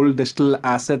 to hold digital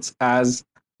assets as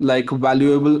like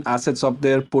valuable assets of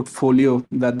their portfolio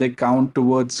that they count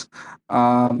towards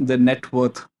their net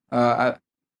worth,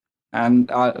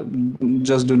 and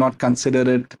just do not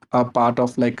consider it a part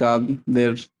of like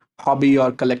their hobby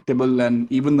or collectible.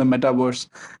 And even the metaverse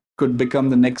could become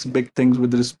the next big things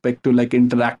with respect to like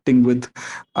interacting with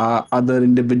other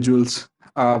individuals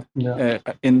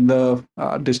in the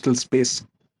digital space.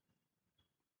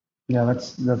 Yeah,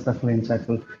 that's definitely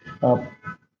insightful.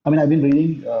 I mean, I've been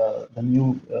reading the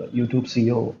new YouTube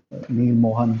CEO, Neil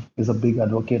Mohan, is a big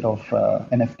advocate of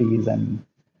NFTs and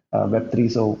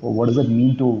Web3. So, what does it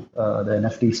mean to the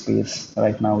NFT space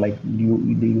right now? Like, do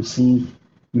you see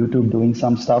YouTube doing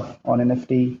some stuff on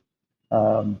NFT?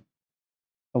 Um,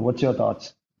 what's your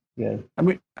thoughts here? I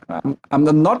mean,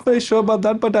 I'm not very sure about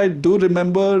that, but I do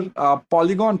remember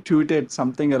Polygon tweeted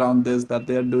something around this, that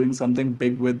they are doing something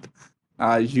big with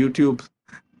YouTube,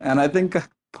 and I think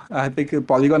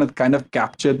Polygon has kind of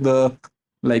captured the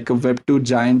like a Web2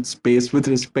 giant space with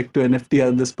respect to NFT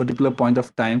at this particular point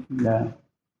of time. Yeah,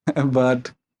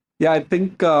 But yeah, I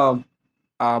think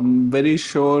I'm very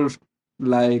sure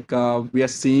we are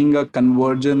seeing a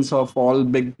convergence of all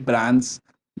big brands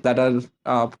that are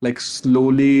like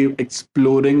slowly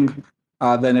exploring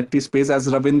the NFT space. As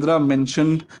Ravindra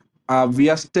mentioned, we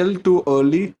are still too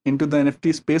early into the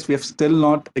NFT space. We have still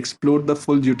not explored the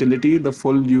full utility, the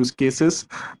full use cases.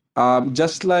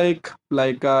 Just like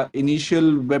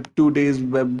initial Web 2 days,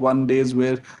 Web 1 days,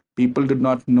 where people did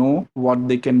not know what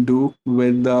they can do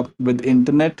with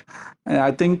internet. And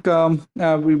I think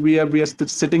we are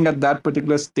sitting at that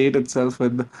particular state itself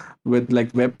with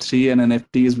like Web 3 and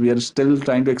NFTs. We are still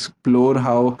trying to explore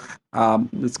how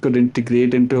this could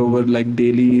integrate into our like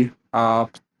daily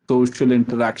social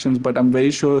interactions. But I'm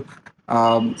very sure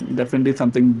definitely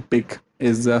something big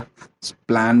is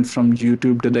planned from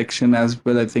YouTube direction as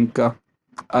well. I think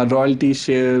royalty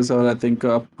shares, or I think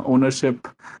ownership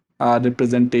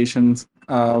representations,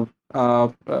 fan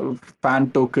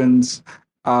tokens,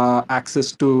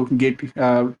 access to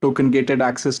token gated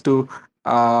access to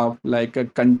like a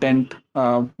content,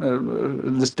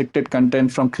 restricted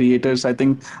content from creators. I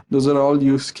think those are all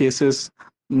use cases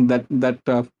that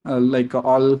like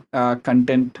all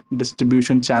content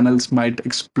distribution channels might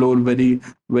explore very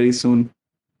very soon.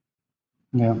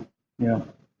 yeah, yeah.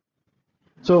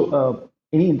 So,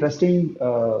 any interesting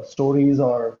stories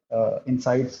or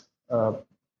insights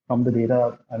from the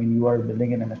data? I mean, you are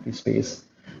building an NFT space.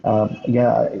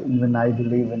 Yeah, even I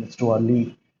believe when it's too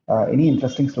early. Any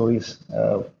interesting stories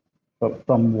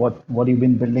from what you've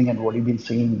been building and what you've been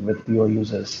seeing with your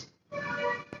users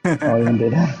or even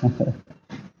data?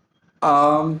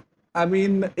 Um, I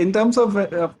mean, in terms of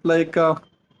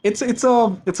it's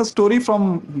a story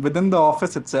from within the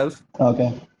office itself.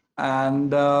 Okay.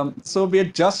 And so we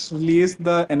had just released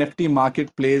the NFT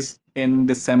marketplace in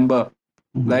December,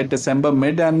 Mhm. right? December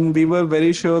mid, and we were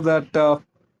very sure that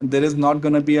there is not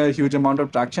going to be a huge amount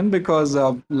of traction because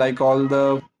like all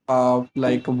the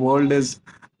like world is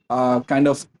kind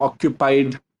of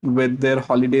occupied with their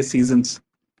holiday seasons.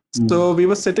 Mm. So we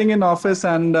were sitting in office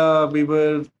and we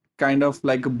were kind of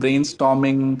like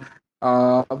brainstorming.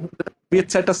 Uh, we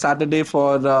had set a Saturday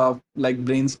for like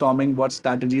brainstorming what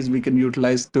strategies we can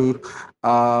utilize to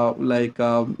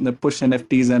push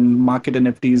NFTs and market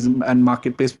NFTs and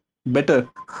marketplace better.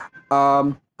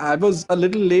 I was a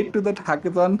little late to that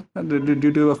hackathon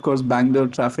due to, of course, Bangalore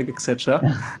traffic, etc.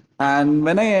 And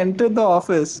when I entered the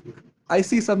office, I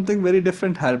see something very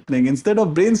different happening. Instead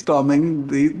of brainstorming,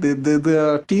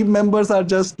 the team members are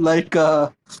just like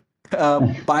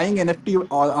buying NFT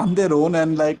on their own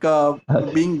and like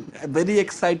Okay. being very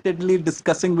excitedly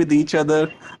discussing with each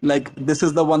other, like this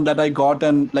is the one that I got,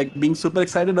 and like being super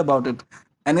excited about it.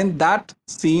 And in that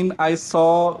scene, I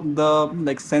saw the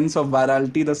like sense of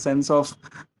virality, the sense of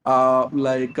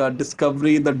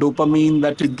discovery, the dopamine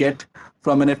that you get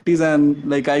from NFTs, and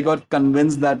like I got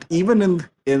convinced that even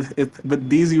with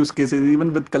these use cases,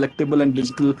 even with collectible and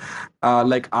digital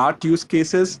like art use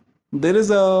cases, there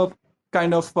is a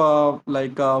kind of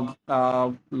like a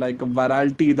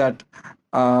virality that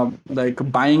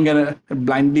like buying and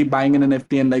blindly buying an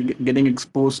NFT and like getting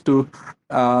exposed to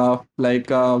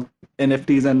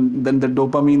NFTs, and then the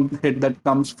dopamine hit that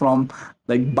comes from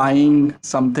like buying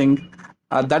something.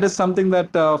 That is something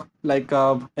that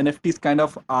NFTs kind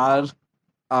of are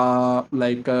uh,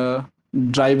 like uh,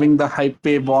 driving the hype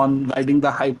wave on, riding the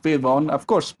hype wave on. Of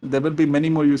course, there will be many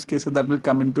more use cases that will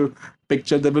come into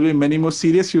picture. There will be many more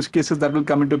serious use cases that will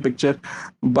come into picture.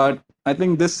 But I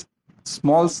think this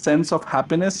small sense of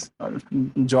happiness,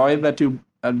 joy that you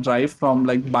drive from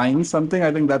like buying something,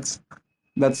 I think that's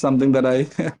something that I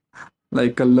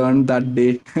learned that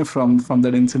day from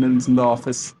that incident in the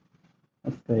office.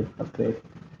 That's great. That's great.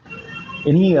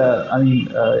 Any,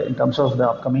 in terms of the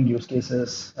upcoming use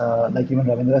cases, like even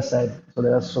Ravindra said, so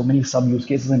there are so many sub use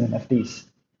cases in NFTs.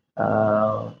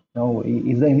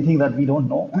 Is there anything that we don't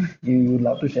know you would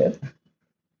love to share?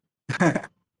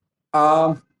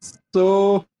 Um,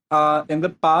 so in the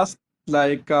past,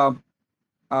 like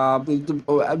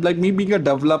like me being a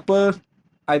developer,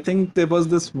 I think there was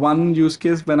this one use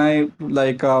case when I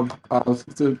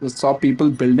saw people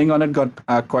building on it, got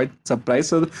quite surprised.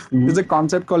 So there's a Mm-hmm.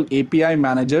 concept called API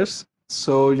managers.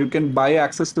 So you can buy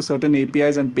access to certain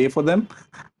APIs and pay for them,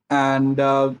 and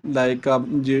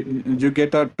you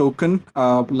get a token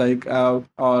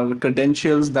or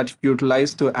credentials that you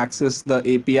utilize to access the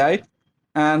API,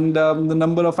 and the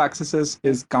number of accesses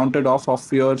is counted off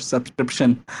of your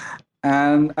subscription.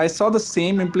 And I saw the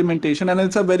same implementation, and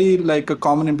it's a very like a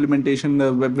common implementation.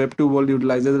 The Web 2 world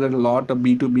utilizes it a lot. The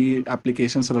B2B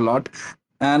applications are a lot,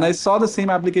 and I saw the same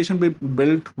application be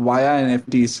built via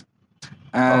NFTs.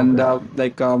 And Okay.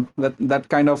 that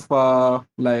kind of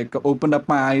opened up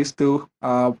my eyes to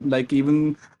like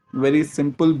even very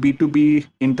simple B2B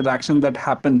interactions that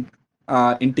happen,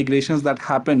 integrations that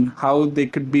happen, how they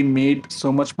could be made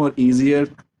so much more easier.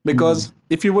 Mm. Because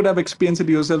if you would have experienced it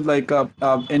yourself, like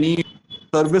any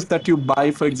service that you buy,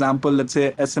 for example, let's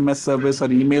say SMS service or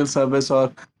email service,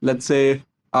 or let's say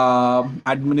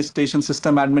administration,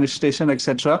 system administration,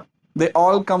 etc., they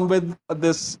all come with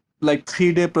this like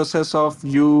 3-day process of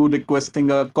you requesting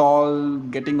a call,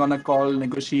 getting on a call,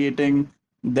 negotiating,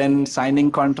 then signing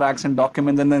contracts and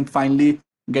documents, and then finally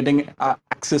getting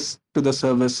access to the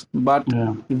service. But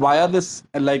Yeah. via this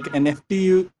like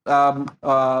NFT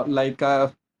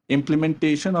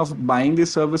implementation of buying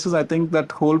these services, I think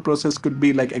that whole process could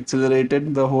be like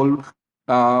accelerated. The whole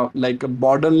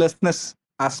borderlessness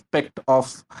aspect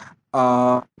of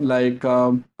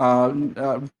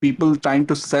people trying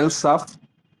to sell stuff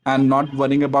and not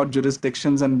worrying about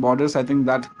jurisdictions and borders. I think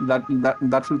that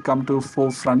will come to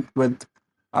forefront with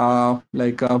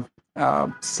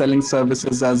selling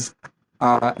services as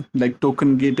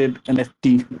token gated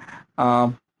NFT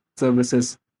uh,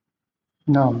 services.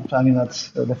 No, so I mean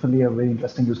that's definitely a very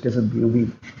interesting use case of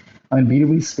B2B. I mean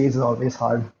B2B space is always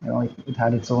hard. It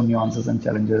had its own nuances and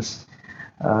challenges.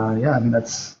 Yeah, I mean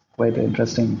that's quite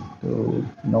interesting to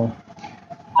know.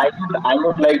 I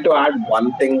would like to add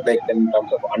one thing, like in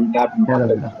terms of untapped Yeah,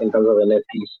 markets, Ravindra. in terms of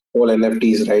NFTs, whole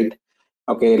NFTs, right?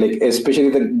 Okay, like especially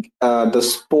the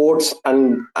sports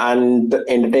and the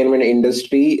entertainment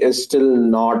industry is still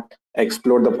not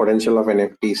explored the potential of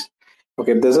NFTs.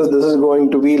 Okay, this is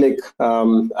going to be like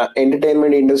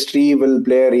entertainment industry will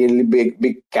play a really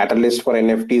big catalyst for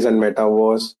NFTs and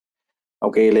metaverse.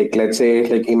 Okay, like let's say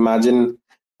like imagine,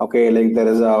 okay, like there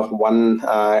is a one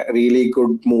really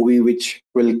good movie which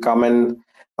will come in.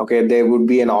 Okay, there would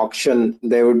be an auction,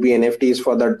 there would be NFTs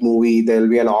for that movie, there will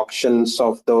be an auctions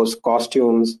of those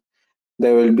costumes,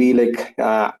 there will be like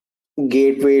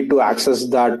gateway to access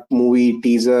that movie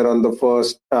teaser on the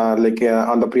first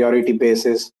on the priority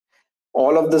basis.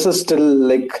 All of this is still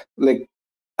like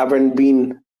haven't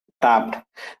been tapped.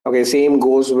 Okay, same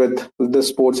goes with the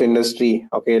sports industry.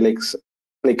 Okay, like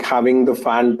having the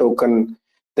fan token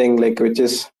thing, like which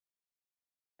is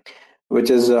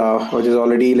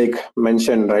already like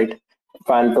mentioned, right?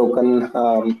 Fan token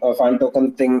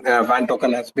thing, fan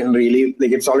token has been really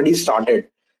like it's already started.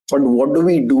 But what do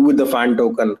we do with the fan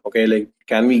token? Okay, like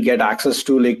can we get access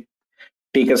to like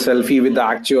take a selfie with the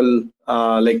actual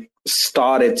like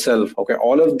star itself? Okay,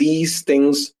 all of these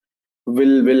things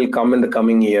will come in the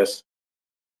coming years.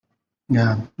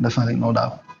 Yeah, definitely, no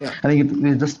doubt. Yeah. I think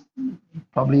it's just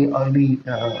probably early.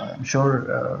 I'm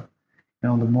sure the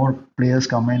more players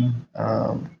come in,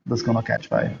 this gonna catch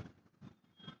fire.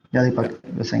 Yeah, Deepak,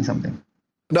 you're saying something.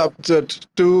 No,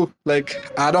 to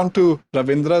like add on to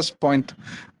Ravindra's point,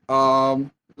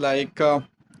 like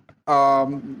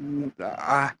um,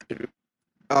 uh,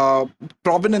 uh,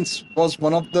 provenance was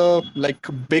one of the like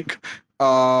big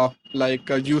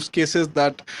use cases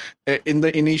that in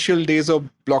the initial days of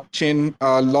blockchain,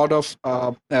 a lot of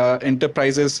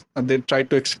enterprises they tried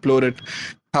to explore it.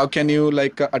 How can you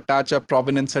attach a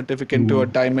provenance certificate to a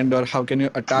diamond, or how can you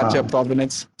attach a Wow.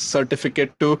 provenance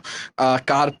certificate to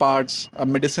car parts,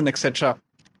 medicine, etc.,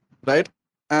 right?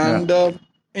 Yeah. And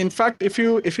in fact, if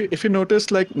you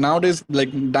notice, like nowadays, like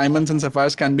diamonds and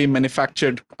sapphires can be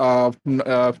manufactured in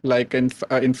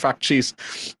factories,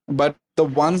 but the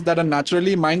ones that are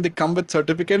naturally mined, they come with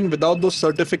certificate, and without those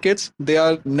certificates they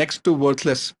are next to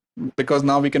worthless, because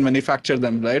now we can manufacture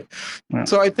them, right? Yeah.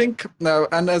 So I think,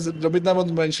 and as Rabindra was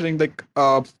mentioning, like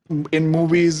in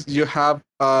movies, you have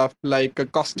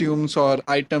costumes or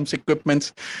items,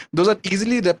 equipments. Those are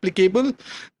easily replicable.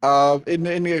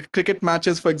 In cricket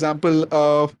matches, for example,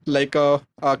 like a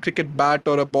cricket bat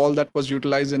or a ball that was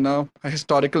utilized in a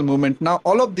historical moment. Now,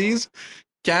 all of these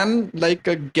can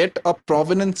get a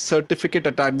provenance certificate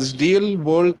attached. These real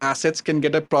world assets can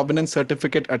get a provenance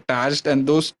certificate attached, and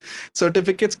those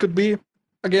certificates could be,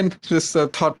 again, this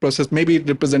thought process, maybe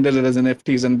represented as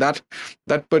NFTs, and that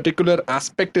particular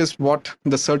aspect is what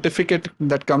the certificate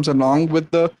that comes along with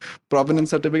the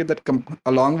provenance certificate that come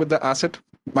along with the asset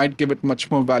might give it much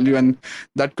more value. And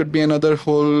that could be another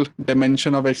whole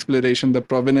dimension of exploration, the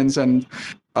provenance and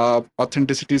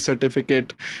authenticity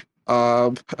certificate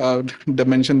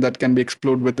dimension that can be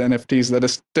explored with NFTs that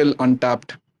is still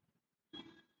untapped.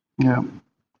 Yeah.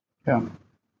 Yeah.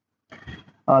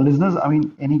 Listeners, I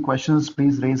mean, any questions,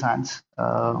 please raise hands.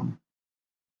 So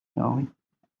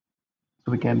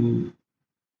we can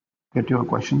get your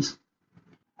questions.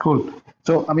 Cool.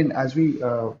 So, I mean, as we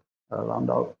round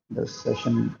out this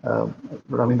session,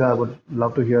 Ravindra, I would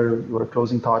love to hear your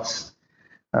closing thoughts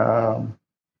for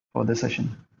this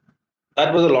session.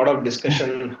 That was a lot of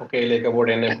discussion, okay, like about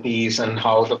NFTs and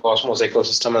how the Cosmos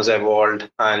ecosystem has evolved,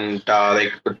 and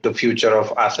like with the future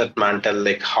of AssetMantle,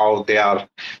 like how they are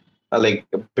like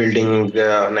building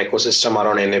an ecosystem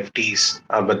around NFTs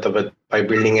with by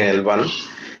building an L1.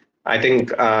 I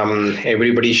think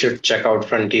everybody should check out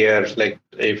Frontier. Like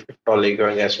if all you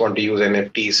guys want to use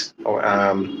NFTs or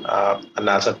an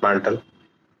AssetMantle,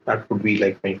 that would be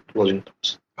like my closing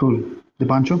thoughts. Cool.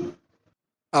 Dipanshu?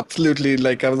 Absolutely.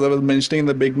 Like I was mentioning in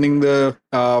the beginning, the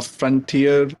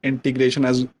Frontier integration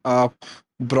has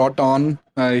brought on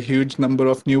a huge number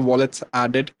of new wallets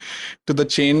added to the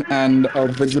chain, and a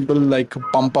visible like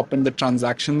bump up in the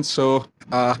transactions. So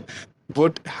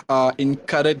would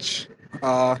encourage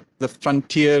the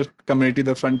Frontier community,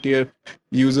 the Frontier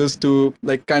users, to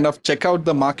like kind of check out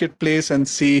the marketplace and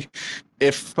see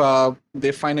if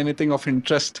they find anything of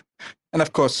interest. And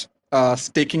of course,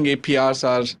 staking APRs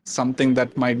are something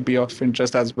that might be of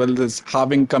interest as well. There's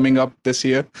halving coming up this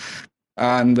year,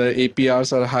 and the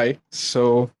APRs are high.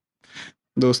 So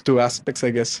those two aspects, I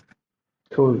guess.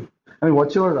 Cool. I mean,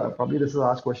 what's your, probably this is the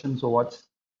last question. So what's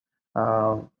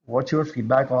your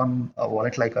feedback on a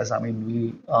wallet like us? I mean,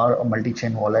 we are a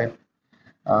multi-chain wallet.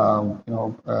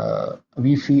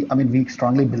 We feel, I mean, we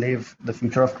strongly believe the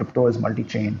future of crypto is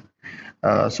multi-chain.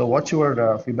 So what's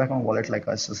your feedback on wallet like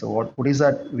us? So what is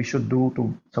that we should do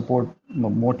to support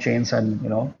more chains and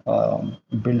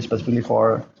build specifically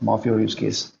for some of your use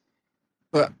case?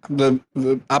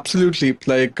 Absolutely.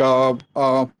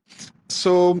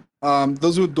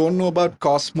 Those who don't know about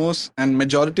Cosmos, and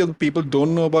majority of the people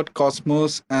don't know about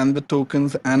Cosmos and the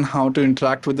tokens and how to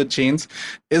interact with the chains,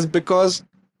 is because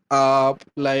uh,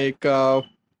 like uh,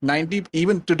 90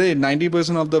 even today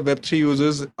 90% of the Web3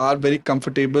 users are very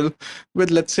comfortable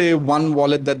with, let's say, one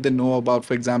wallet that they know about.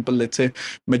 For example, let's say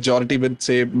majority with,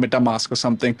 say, MetaMask or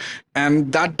something,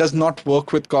 and that does not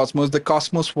work with Cosmos. The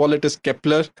Cosmos wallet is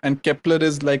Kepler, and Kepler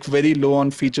is like very low on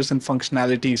features and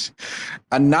functionalities.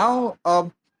 And now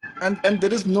and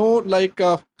there is no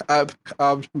uh,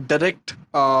 direct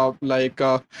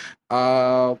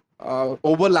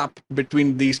overlap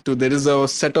between these two. There is a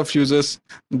set of users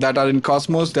that are in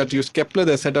Cosmos that use Kepler.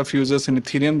 There's a set of users in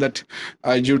Ethereum that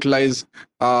utilize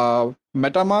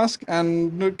MetaMask,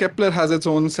 and Kepler has its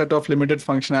own set of limited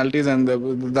functionalities, and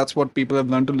that's what people have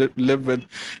learned to live with.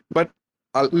 But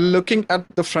looking at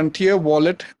the Frontier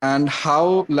wallet and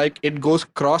how like it goes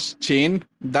cross chain,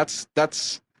 that's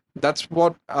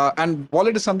what and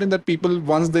wallet is something that people,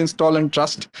 once they install and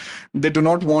trust, they do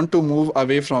not want to move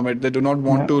away from it. They do not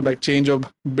want to like change or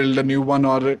build a new one,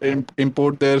 or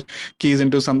import their keys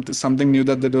into something new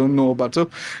that they don't know about. So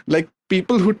like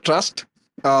people who trust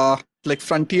like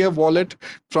Frontier wallet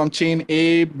from chain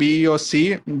A, B, or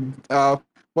C,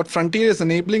 what Frontier is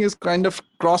enabling is kind of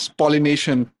cross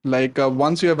pollination.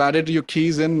 Once you have added your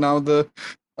keys in, now the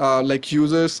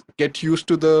users get used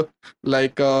to the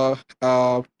like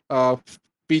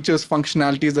features,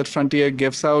 functionalities that Frontier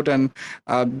gives out, and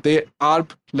they are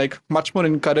like much more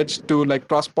encouraged to like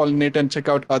cross pollinate and check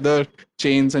out other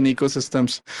chains and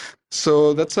ecosystems.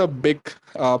 So that's a big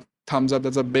thumbs up.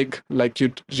 That's a big like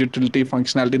utility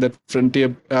functionality that Frontier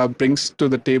brings to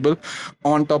the table,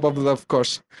 on top of the, of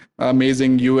course,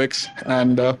 amazing UX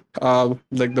and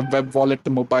like the web wallet, the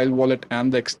mobile wallet,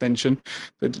 and the extension.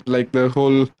 It's like the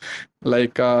whole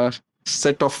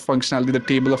set of functionality, the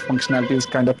table of functionality is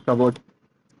kind of covered.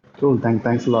 Cool.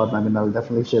 Thanks a lot. I mean, I'll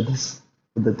definitely share this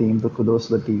with the team. Kudos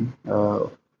to the team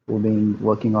who've been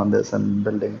working on this and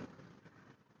building.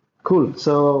 Cool.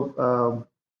 So,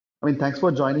 I mean, thanks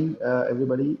for joining,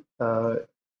 everybody.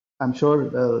 I'm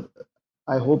sure,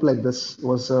 I hope like this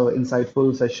was an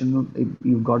insightful session.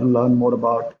 You've got to learn more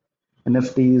about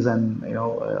NFTs and,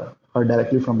 heard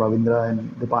directly from Ravindra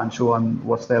and Dipanshu on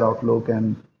what's their outlook.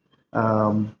 And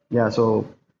so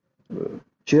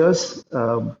cheers,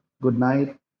 good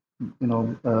night,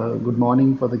 good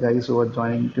morning for the guys who are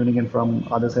tuning in from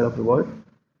other side of the world.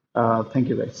 Thank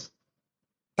you, guys.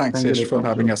 Thanks, Yash, for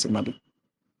having us, AssetMantle.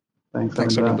 Thanks,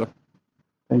 Ravindra.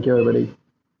 Thank you, everybody.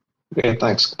 Okay,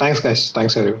 thanks, guys.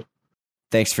 Thanks, everyone.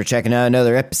 Thanks for checking out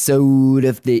another episode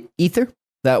of The Ether.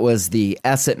 That was the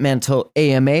AssetMantle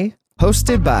AMA,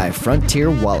 hosted by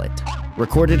Frontier Wallet.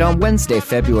 Recorded on Wednesday,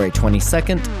 February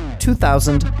 22nd,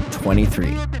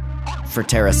 2023. For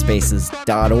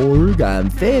TerraSpaces.org, I'm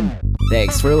Finn.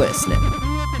 Thanks for listening.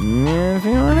 If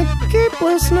you want to keep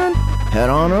listening, head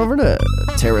on over to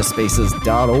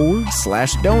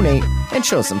TerraSpaces.org/donate and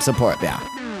show some support there.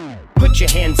 Put your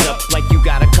hands up like you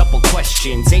got a couple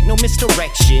questions. Ain't no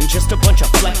misdirection, just a bunch of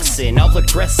flexing. All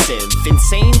aggressive,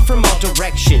 insane from all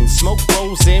directions. Smoke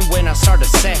rolls in when I start a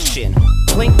session.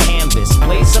 Blank canvas,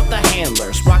 blaze up the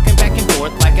handlers. Rocking back and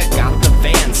forth like I got the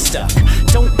van stuck.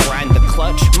 Don't grind the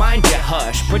clutch, mind your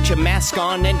hush. Put your mask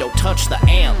on and don't touch the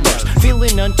antlers.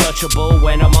 Feeling untouchable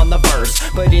when I'm on the verse.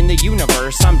 But in the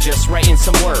universe, I'm just writing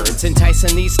some words.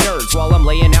 Enticing these nerds while I'm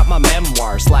laying out my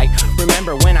memoirs. Like,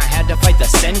 remember when I had to fight the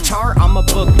centaur? I'm a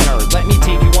book nerd, let me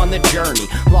take you on the journey.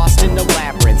 Lost in the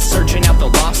labyrinth, searching out the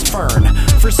lost fern.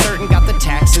 For certain, got the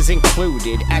taxes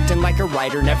included. Acting like a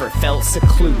writer, never felt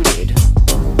secluded.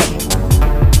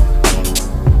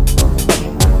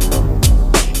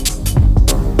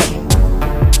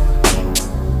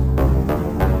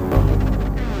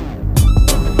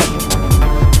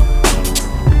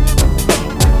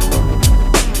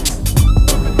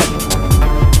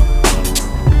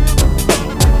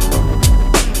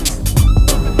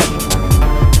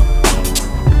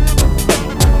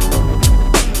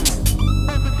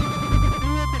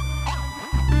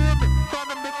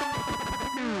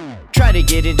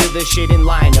 Get into the shit and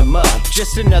line them up.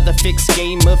 Just another fixed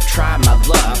game of try my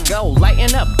luck. Go,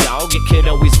 lighten up, dog, it could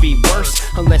always be worse.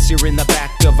 Unless you're in the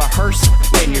back of a hearse,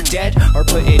 then you're dead or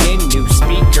putting in new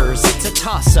speakers. It's a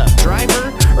toss-up,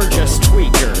 driver or just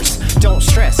tweakers. Don't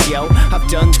stress, yo, I've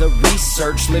done the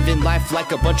research. Living life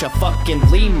like a bunch of fucking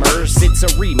lemurs. It's a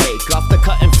remake, off the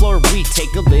cutting floor we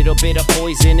take a little little bit of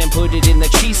poison and put it in the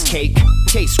cheesecake.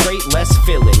 Tastes great, less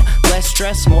filling, less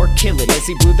stress, more killing. As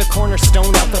he blew the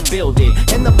cornerstone out the building,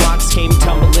 and the blocks came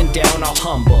tumbling down, all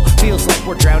humble. Feels like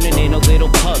we're drowning in a little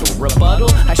puddle. Rebuttal,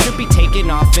 I should be taking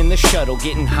off in the shuttle,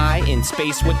 getting high in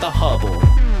space with the Hubble.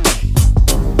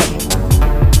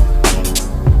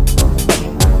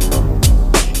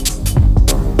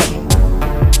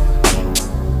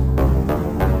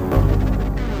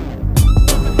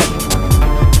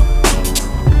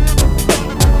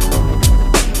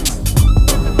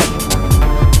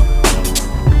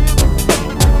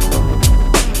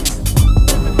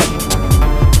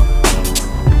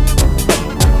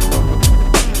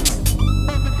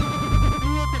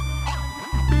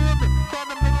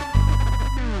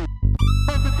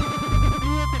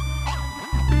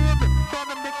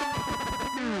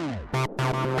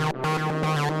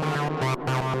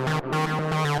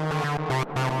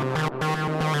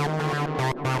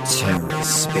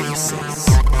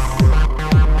 TerraSpaces.